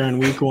him out there in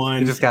week 1.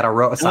 He just got a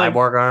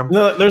cyborg arm.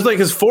 No, there's like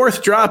his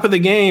 4th drop of the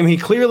game. He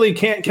clearly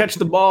can't catch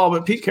the ball,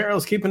 but Pete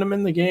Carroll's keeping him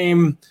in the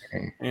game.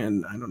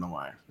 And I don't know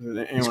why.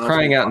 He's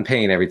crying out in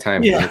pain every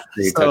time he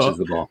touches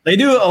the ball. They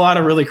do a lot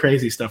of really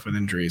crazy stuff with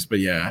injuries, but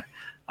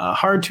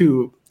hard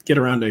to get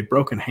around a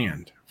broken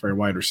hand for a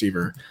wide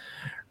receiver.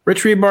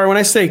 Rich Hribar, when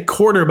I say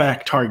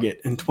quarterback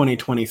target in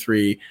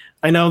 2023,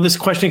 I know this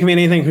question can be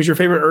anything. Who's your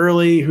favorite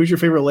early? Who's your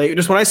favorite late?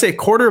 Just when I say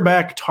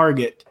quarterback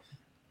target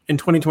in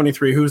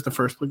 2023, who's the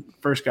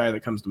first guy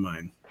that comes to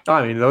mind? Oh,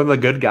 I mean, those are the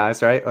good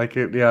guys, right? Like,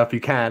 you know, if you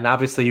can,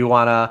 obviously you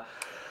want to,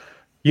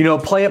 you know,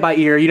 play it by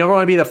ear. You don't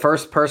want to be the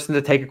first person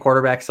to take a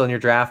quarterback still in your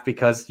draft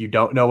because you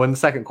don't know when the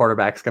second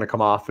quarterback's going to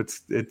come off.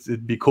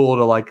 It'd be cool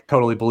to like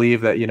totally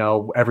believe that, you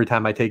know, every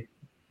time I take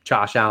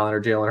Josh Allen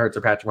or Jalen Hurts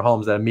or Patrick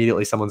Mahomes, that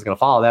immediately someone's going to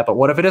follow that. But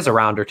what if it is a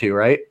round or two,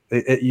 right?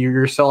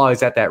 You're still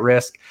always at that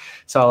risk.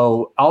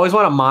 So always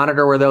want to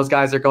monitor where those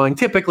guys are going.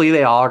 Typically,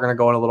 they all are going to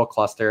go in a little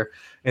cluster.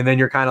 And then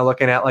you're kind of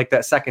looking at like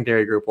that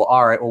secondary group. Well,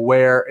 all right, well,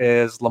 where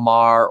is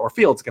Lamar or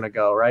Fields going to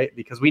go, right?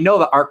 Because we know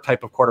the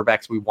archetype of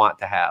quarterbacks we want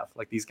to have.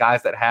 Like these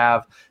guys that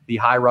have the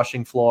high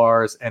rushing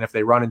floors, and if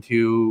they run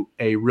into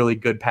a really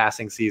good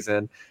passing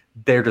season,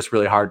 they're just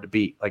really hard to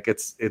beat. Like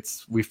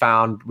we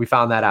found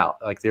that out.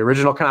 Like the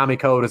original Konami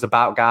code is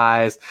about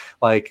guys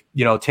like,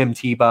 you know, Tim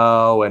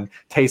Tebow and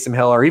Taysom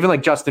Hill, or even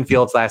like Justin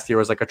Fields last year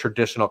was like a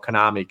traditional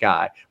Konami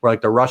guy where like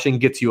the rushing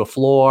gets you a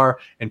floor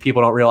and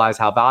people don't realize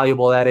how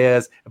valuable that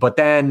is. But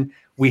then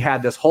we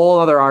had this whole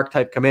other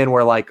archetype come in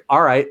where like,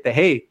 all right,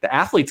 the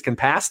athletes can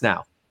pass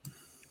now.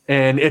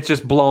 And it's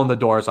just blown the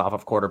doors off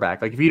of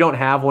quarterback. Like if you don't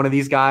have one of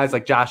these guys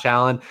like Josh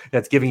Allen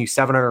that's giving you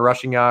 700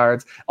 rushing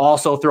yards,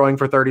 also throwing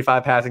for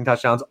 35 passing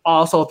touchdowns,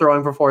 also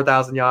throwing for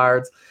 4,000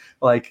 yards,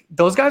 like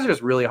those guys are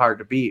just really hard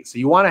to beat. So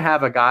you want to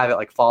have a guy that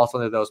like falls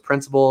under those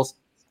principles.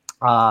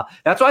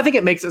 That's why I think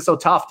it makes it so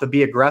tough to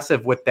be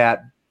aggressive with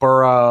that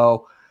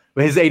Burrow.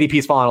 His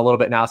ADP's fallen a little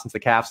bit now since the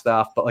calf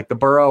stuff, but like the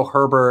Burrow,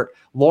 Herbert,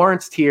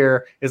 Lawrence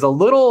tier is a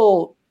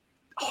little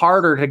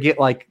harder to get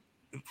like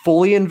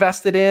fully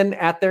invested in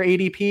at their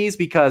ADPs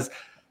because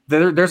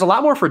there's a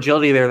lot more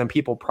fragility there than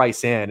people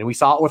price in. And we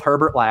saw it with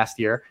Herbert last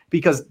year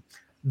because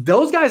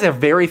those guys have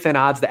very thin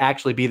odds to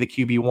actually be the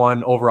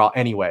QB1 overall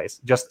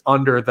anyways, just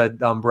under the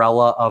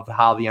umbrella of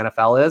how the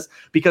NFL is,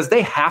 because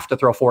they have to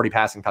throw 40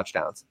 passing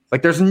touchdowns.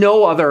 Like there's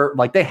no other,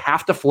 like they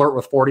have to flirt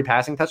with 40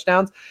 passing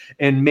touchdowns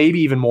and maybe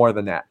even more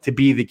than that to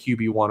be the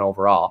QB1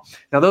 overall.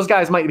 Now those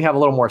guys might have a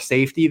little more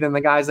safety than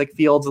the guys like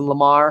Fields and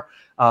Lamar,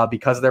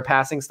 because of their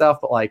passing stuff,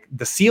 but like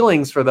the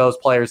ceilings for those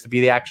players to be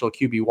the actual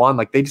QB1,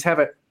 like they just have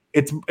it.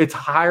 It's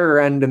higher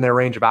end in their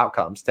range of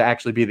outcomes to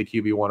actually be the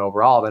QB1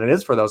 overall than it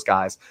is for those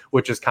guys,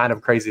 which is kind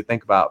of crazy to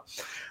think about.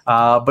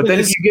 But then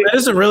that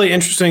is a really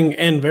interesting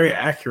and very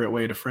accurate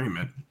way to frame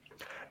it.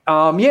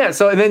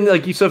 So and then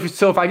like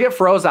if I get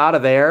froze out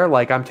of there,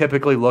 like I'm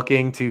typically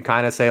looking to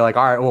kind of say like,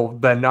 all right, well,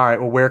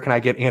 where can I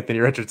get Anthony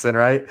Richardson,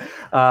 right?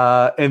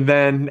 And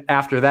then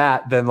after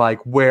that, then like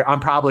where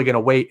I'm probably going to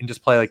wait and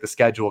just play like the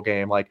schedule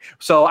game. Like,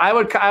 so I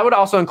would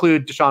also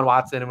include Deshaun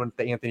Watson in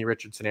the Anthony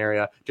Richardson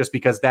area, just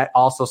because that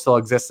also still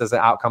exists as an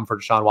outcome for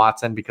Deshaun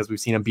Watson because we've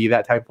seen him be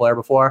that type of player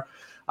before.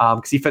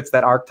 because he fits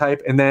that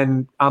archetype. And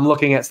then I'm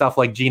looking at stuff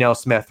like Geno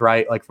Smith,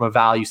 right? Like from a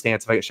value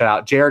stance, if I get shut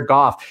out. Jared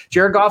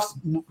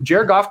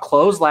Goff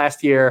closed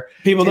last year.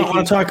 People don't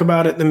want to talk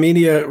about it. The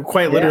media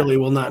quite literally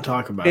will not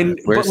talk about it.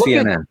 Where's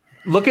CNN?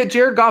 Look at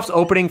Jared Goff's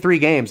opening 3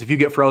 games. If you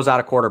get froze out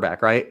of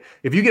quarterback, right?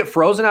 If you get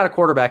frozen out of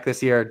quarterback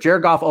this year,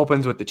 Jared Goff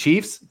opens with the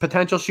Chiefs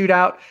potential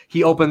shootout.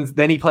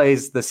 Then he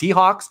plays the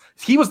Seahawks.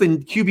 He was the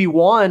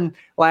QB1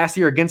 last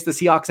year against the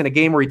Seahawks in a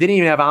game where he didn't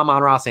even have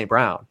Amon-Ra St.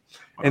 Brown.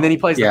 And then he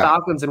plays the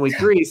Falcons in week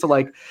 3. So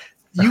like,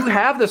 you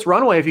have this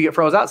runway if you get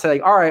froze out. Say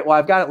like, all right, well,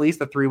 I've got at least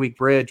a 3-week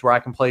bridge where I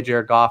can play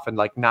Jared Goff and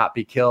like not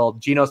be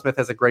killed. Geno Smith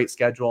has a great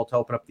schedule to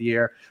open up the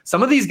year.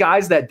 Some of these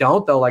guys that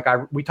don't though, like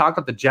we talked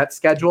about the Jets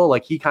schedule,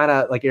 like he kind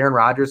of like Aaron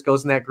Rodgers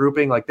goes in that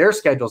grouping. Like their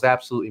schedule is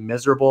absolutely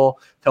miserable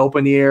to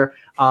open the year.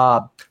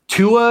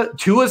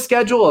 Tua's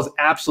schedule is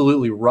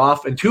absolutely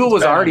rough, and Tua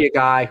was already a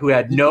guy who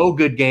had no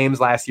good games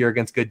last year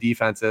against good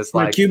defenses.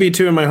 Like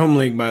QB2 in my home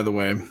league, by the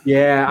way.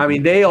 Yeah, I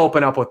mean they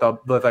open up with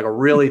like a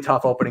really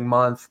tough opening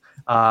month.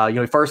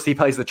 First he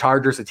plays the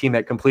Chargers, a team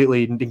that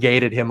completely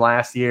negated him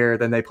last year.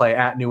 Then they play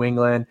at New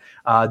England,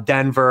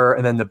 Denver,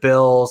 and then the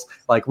Bills.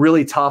 Like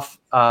really tough.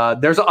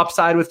 There's an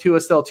upside with Tua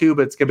still too,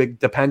 but it's going to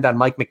depend on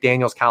Mike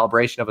McDaniel's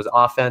calibration of his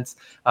offense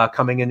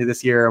coming into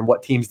this year and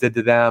what teams did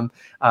to them.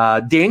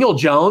 Daniel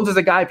Jones is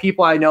a guy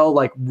people I know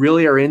like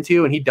really are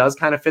into, and he does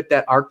kind of fit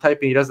that archetype,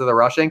 and he does the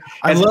rushing.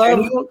 I'm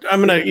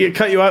going to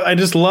cut you out. I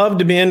just love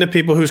to be into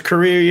people whose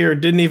career year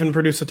didn't even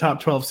produce a top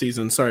 12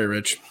 season. Sorry,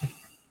 Rich.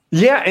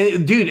 Yeah,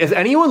 and dude, has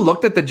anyone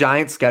looked at the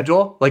Giants'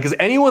 schedule? Like, has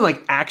anyone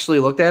like actually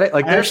looked at it?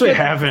 Like, I actually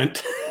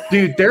haven't.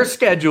 Dude, their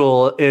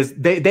schedule is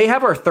they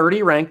have our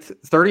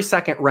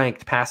 32nd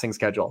ranked passing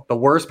schedule, the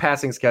worst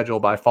passing schedule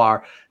by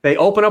far. They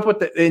open up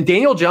with and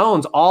Daniel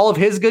Jones, all of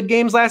his good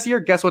games last year,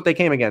 guess what they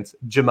came against?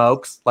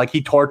 Jamokes. Like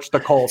he torched the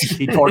Colts,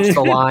 he torched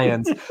the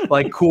Lions.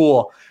 Like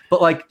cool.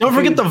 But like, don't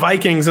forget the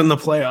Vikings in the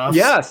playoffs.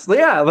 Yes,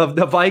 yeah,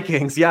 the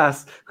Vikings,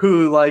 yes,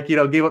 who like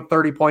gave up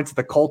 30 points to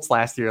the Colts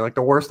last year, like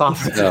the worst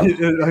offense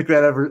like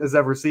that has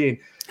ever seen.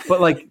 But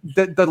like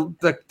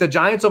the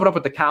Giants open up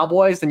with the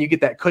Cowboys, then you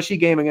get that cushy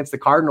game against the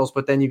Cardinals,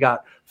 but then you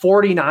got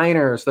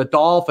 49ers, the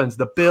Dolphins,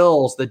 the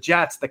Bills, the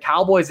Jets, the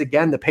Cowboys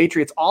again, the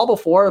Patriots, all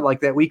before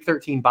like that week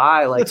 13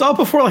 bye. Like it's all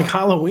before like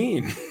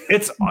Halloween.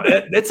 It's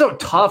a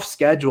tough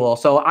schedule.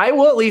 So I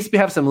will at least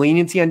have some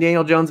leniency on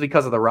Daniel Jones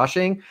because of the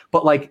rushing.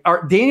 But like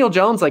Daniel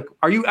Jones, like,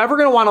 are you ever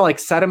going to want to like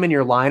set him in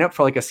your lineup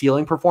for like a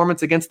ceiling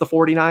performance against the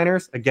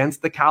 49ers,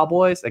 against the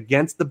Cowboys,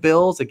 against the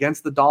Bills,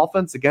 against the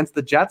Dolphins, against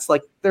the Jets?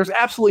 Like there's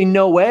absolutely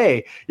no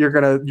way you're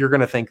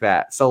gonna think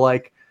that. So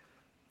like,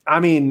 I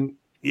mean,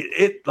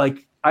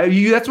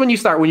 that's when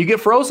you get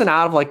frozen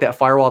out of like that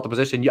firewall at the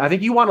position. I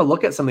think you want to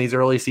look at some of these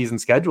early season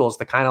schedules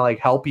to kind of like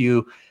help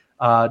you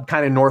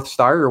kind of North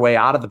Star your way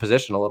out of the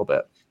position a little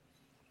bit.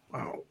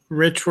 Wow.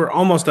 Rich, we're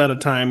almost out of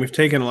time. We've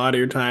taken a lot of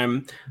your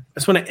time. I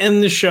just want to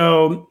end the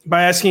show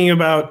by asking you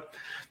about,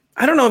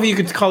 I don't know if you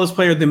could call this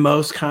player the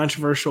most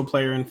controversial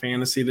player in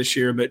fantasy this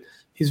year, but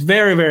he's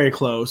very, very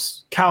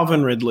close.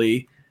 Calvin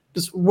Ridley.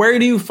 Just where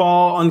do you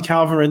fall on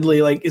Calvin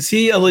Ridley? Like, is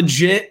he a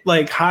legit,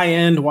 like,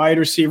 high-end wide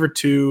receiver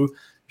 2?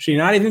 Should he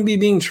not even be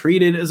being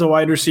treated as a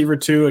wide receiver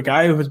 2, a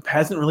guy who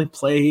hasn't really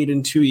played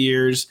in 2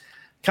 years?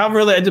 Calvin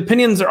Ridley, his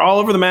opinions are all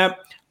over the map.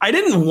 I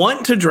didn't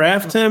want to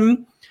draft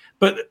him,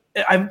 but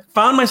I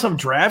found myself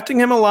drafting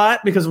him a lot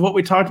because of what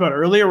we talked about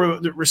earlier, where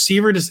the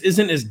receiver just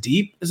isn't as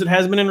deep as it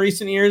has been in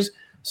recent years.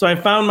 So I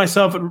found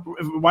myself at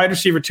wide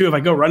receiver 2, if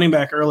I go running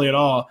back early at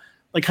all,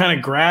 like kind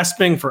of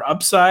grasping for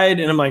upside.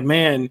 And I'm like,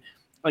 man,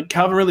 like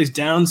Calvin Ridley's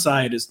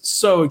downside is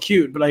so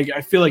acute, but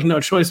I feel like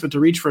no choice but to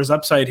reach for his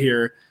upside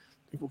here.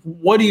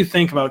 What do you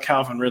think about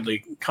Calvin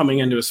Ridley coming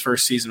into his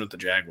first season with the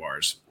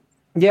Jaguars?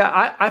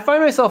 Yeah, I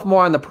find myself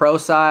more on the pro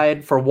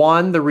side. For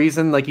one, the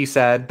reason, like you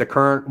said, the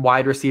current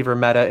wide receiver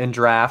meta in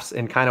drafts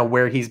and kind of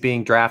where he's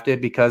being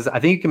drafted, because I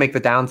think you can make the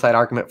downside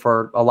argument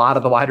for a lot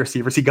of the wide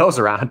receivers he goes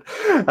around.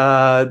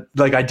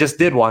 Like I just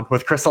did one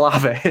with Chris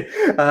Olave.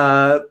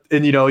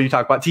 And, you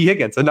talk about T.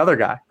 Higgins, another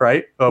guy,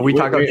 right? We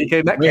talk about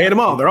DK Metcalf. We hate them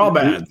all. They're all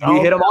bad. We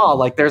hit them all.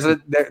 Like there's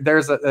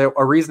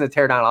a reason to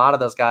tear down a lot of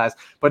those guys.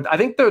 But I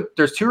think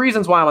there's 2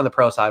 reasons why I'm on the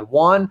pro side.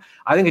 One,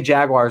 I think the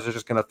Jaguars are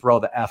just going to throw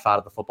the F out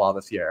of the football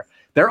this year.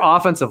 Their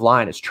offensive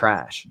line is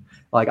trash.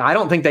 Like, I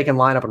don't think they can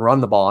line up and run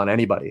the ball on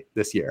anybody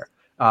this year.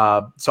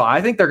 So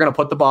I think they're going to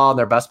put the ball in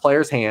their best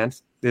player's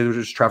hands. It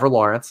was Trevor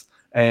Lawrence,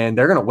 and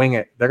they're going to wing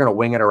it. They're going to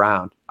wing it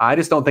around. I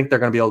just don't think they're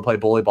going to be able to play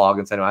bully ball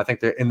against anyone. I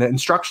think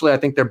structurally, I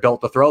think they're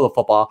built to throw the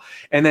football.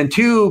 And then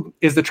 2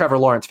 is the Trevor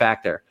Lawrence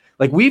factor.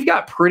 Like, we've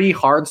got pretty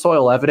hard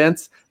soil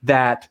evidence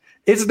that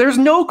there's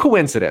no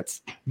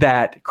coincidence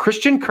that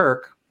Christian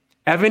Kirk,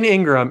 Evan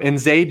Ingram, and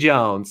Zay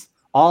Jones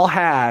all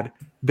had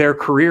their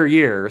career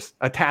years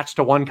attached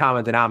to one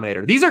common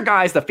denominator. These are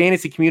guys the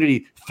fantasy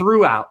community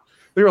threw out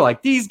we were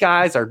like, these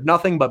guys are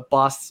nothing but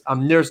busts.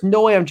 There's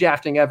no way I'm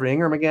drafting Evan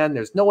Ingram again.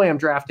 There's no way I'm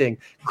drafting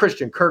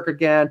Christian Kirk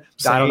again.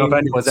 I don't know if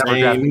anyone's ever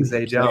drafting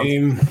Zay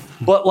Jones.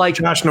 But like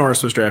Josh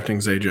Norris was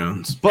drafting Zay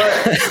Jones. But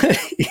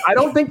I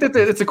don't think that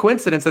it's a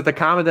coincidence that the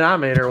common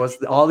denominator was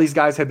all these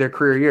guys had their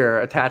career year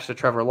attached to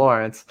Trevor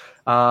Lawrence.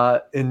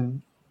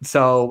 And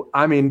so,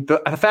 I mean, the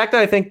fact that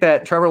I think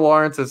that Trevor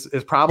Lawrence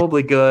is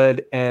probably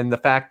good, and the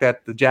fact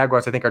that the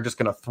Jaguars, I think, are just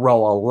going to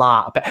throw a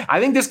lot. I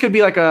think this could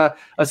be like a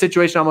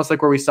situation almost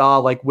like where we saw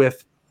like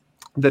with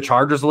the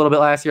Chargers a little bit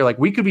last year. Like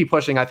we could be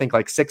pushing, I think,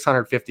 like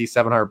 650,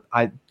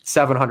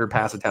 700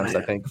 pass attempts,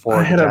 I think, for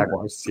the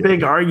Jaguars. I had a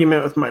big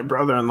argument with my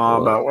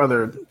brother-in-law about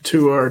whether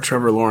Tua or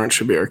Trevor Lawrence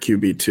should be our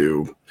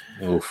QB2.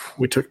 Oof.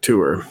 We took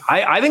Tua.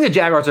 I think the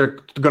Jaguars are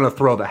going to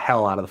throw the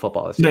hell out of the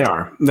football this year. They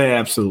are. They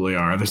absolutely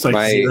are. There's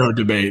like zero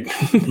debate.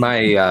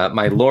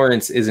 my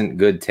Lawrence isn't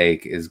good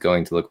take is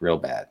going to look real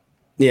bad.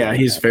 Yeah,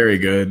 he's very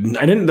good.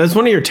 That's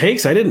one of your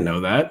takes. I didn't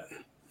know that.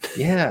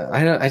 Yeah,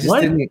 I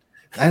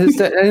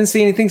didn't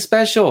see anything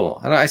special.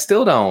 I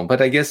still don't,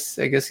 but I guess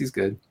he's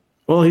good.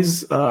 Well,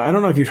 he's. I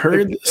don't know if you've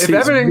heard. If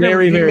Evan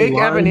Ingram, you make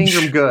Evan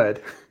Ingram good.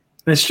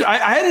 I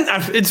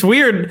hadn't. It's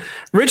weird.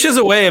 Rich has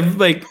a way of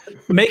like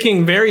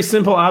making very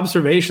simple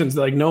observations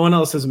that like no one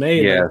else has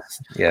made. Yes.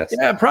 Yeah,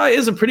 it probably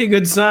is a pretty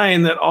good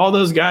sign that all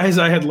those guys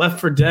I had left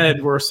for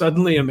dead were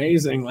suddenly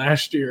amazing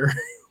last year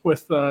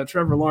with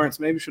Trevor Lawrence.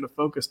 Maybe should have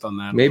focused on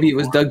that. Maybe it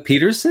was Doug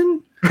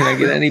Peterson. Can I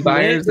get any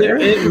buyers there?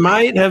 It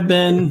might have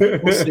been.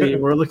 We'll see.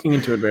 We're looking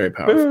into it very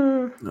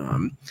powerfully.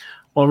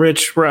 Well,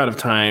 Rich, we're out of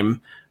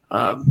time.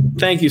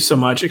 Thank you so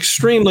much.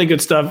 Extremely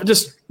good stuff.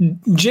 Just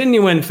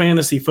genuine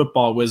fantasy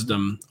football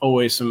wisdom.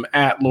 Always from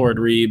 @Lord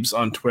Reeves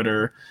on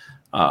Twitter.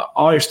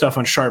 All your stuff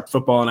on Sharp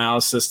Football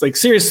Analysis. Like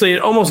seriously,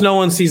 almost no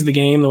one sees the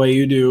game the way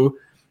you do.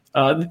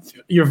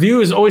 Your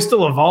view is always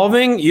still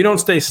evolving. You don't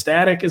stay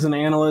static as an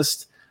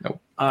analyst. Nope.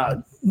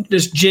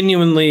 Just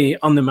genuinely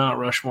on the Mount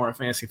Rushmore of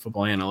fantasy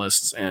football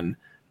analysts. And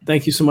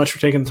thank you so much for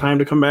taking the time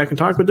to come back and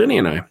talk with Denny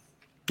and I.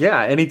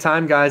 Yeah,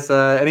 anytime, guys.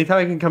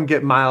 Anytime you can come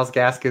get Myles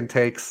Gaskin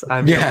takes,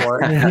 I'm here for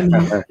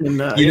it.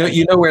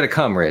 You know where to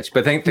come, Rich.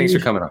 But thanks for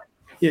coming on.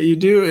 Yeah, you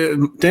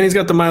do. Danny's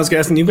got the Myles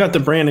Gaskin. You've got the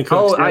Brandon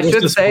Cooks. Oh, I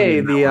should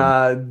say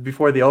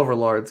before the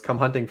Overlords come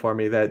hunting for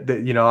me that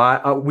I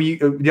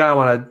don't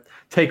want to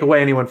take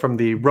away anyone from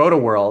the Roto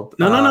World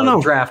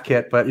draft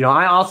kit, but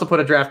I also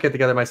put a draft kit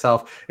together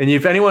myself. And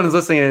if anyone is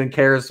listening and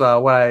cares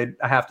what I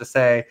have to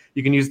say,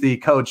 you can use the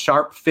code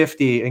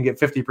SHARP50 and get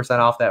 50%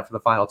 off that for the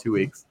final 2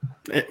 weeks.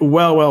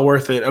 Well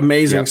worth it.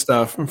 Amazing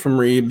stuff from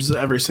Reeves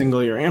every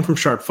single year and from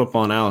Sharp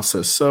Football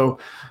Analysis. So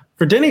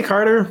for Denny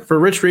Carter, for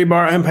Rich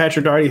Hribar, I'm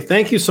Patrick Daugherty.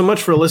 Thank you so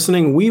much for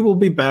listening. We will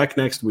be back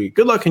next week.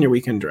 Good luck in your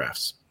weekend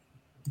drafts.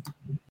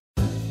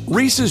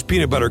 Reese's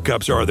peanut butter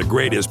cups are the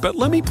greatest, but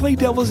let me play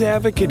devil's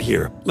advocate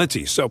here. Let's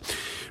see. So,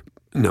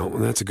 no,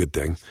 that's a good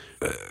thing.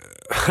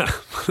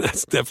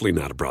 That's definitely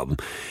not a problem.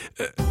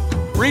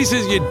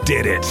 Reese's, you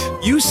did it.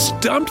 You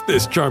stumped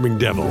this charming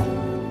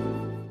devil.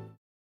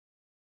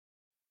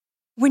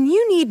 When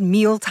you need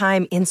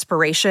mealtime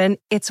inspiration,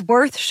 it's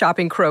worth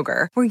shopping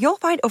Kroger, where you'll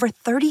find over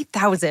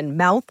 30,000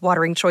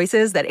 mouth-watering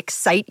choices that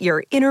excite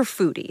your inner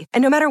foodie.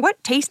 And no matter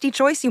what tasty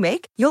choice you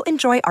make, you'll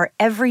enjoy our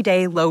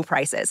everyday low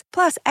prices,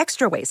 plus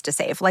extra ways to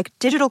save, like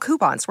digital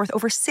coupons worth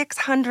over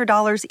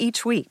 $600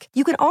 each week.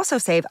 You can also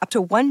save up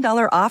to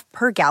 $1 off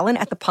per gallon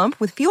at the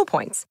pump with fuel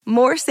points.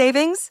 More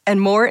savings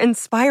and more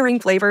inspiring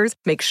flavors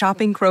make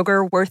shopping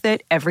Kroger worth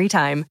it every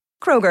time.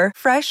 Kroger,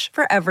 fresh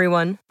for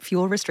everyone.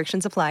 Fuel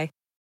restrictions apply.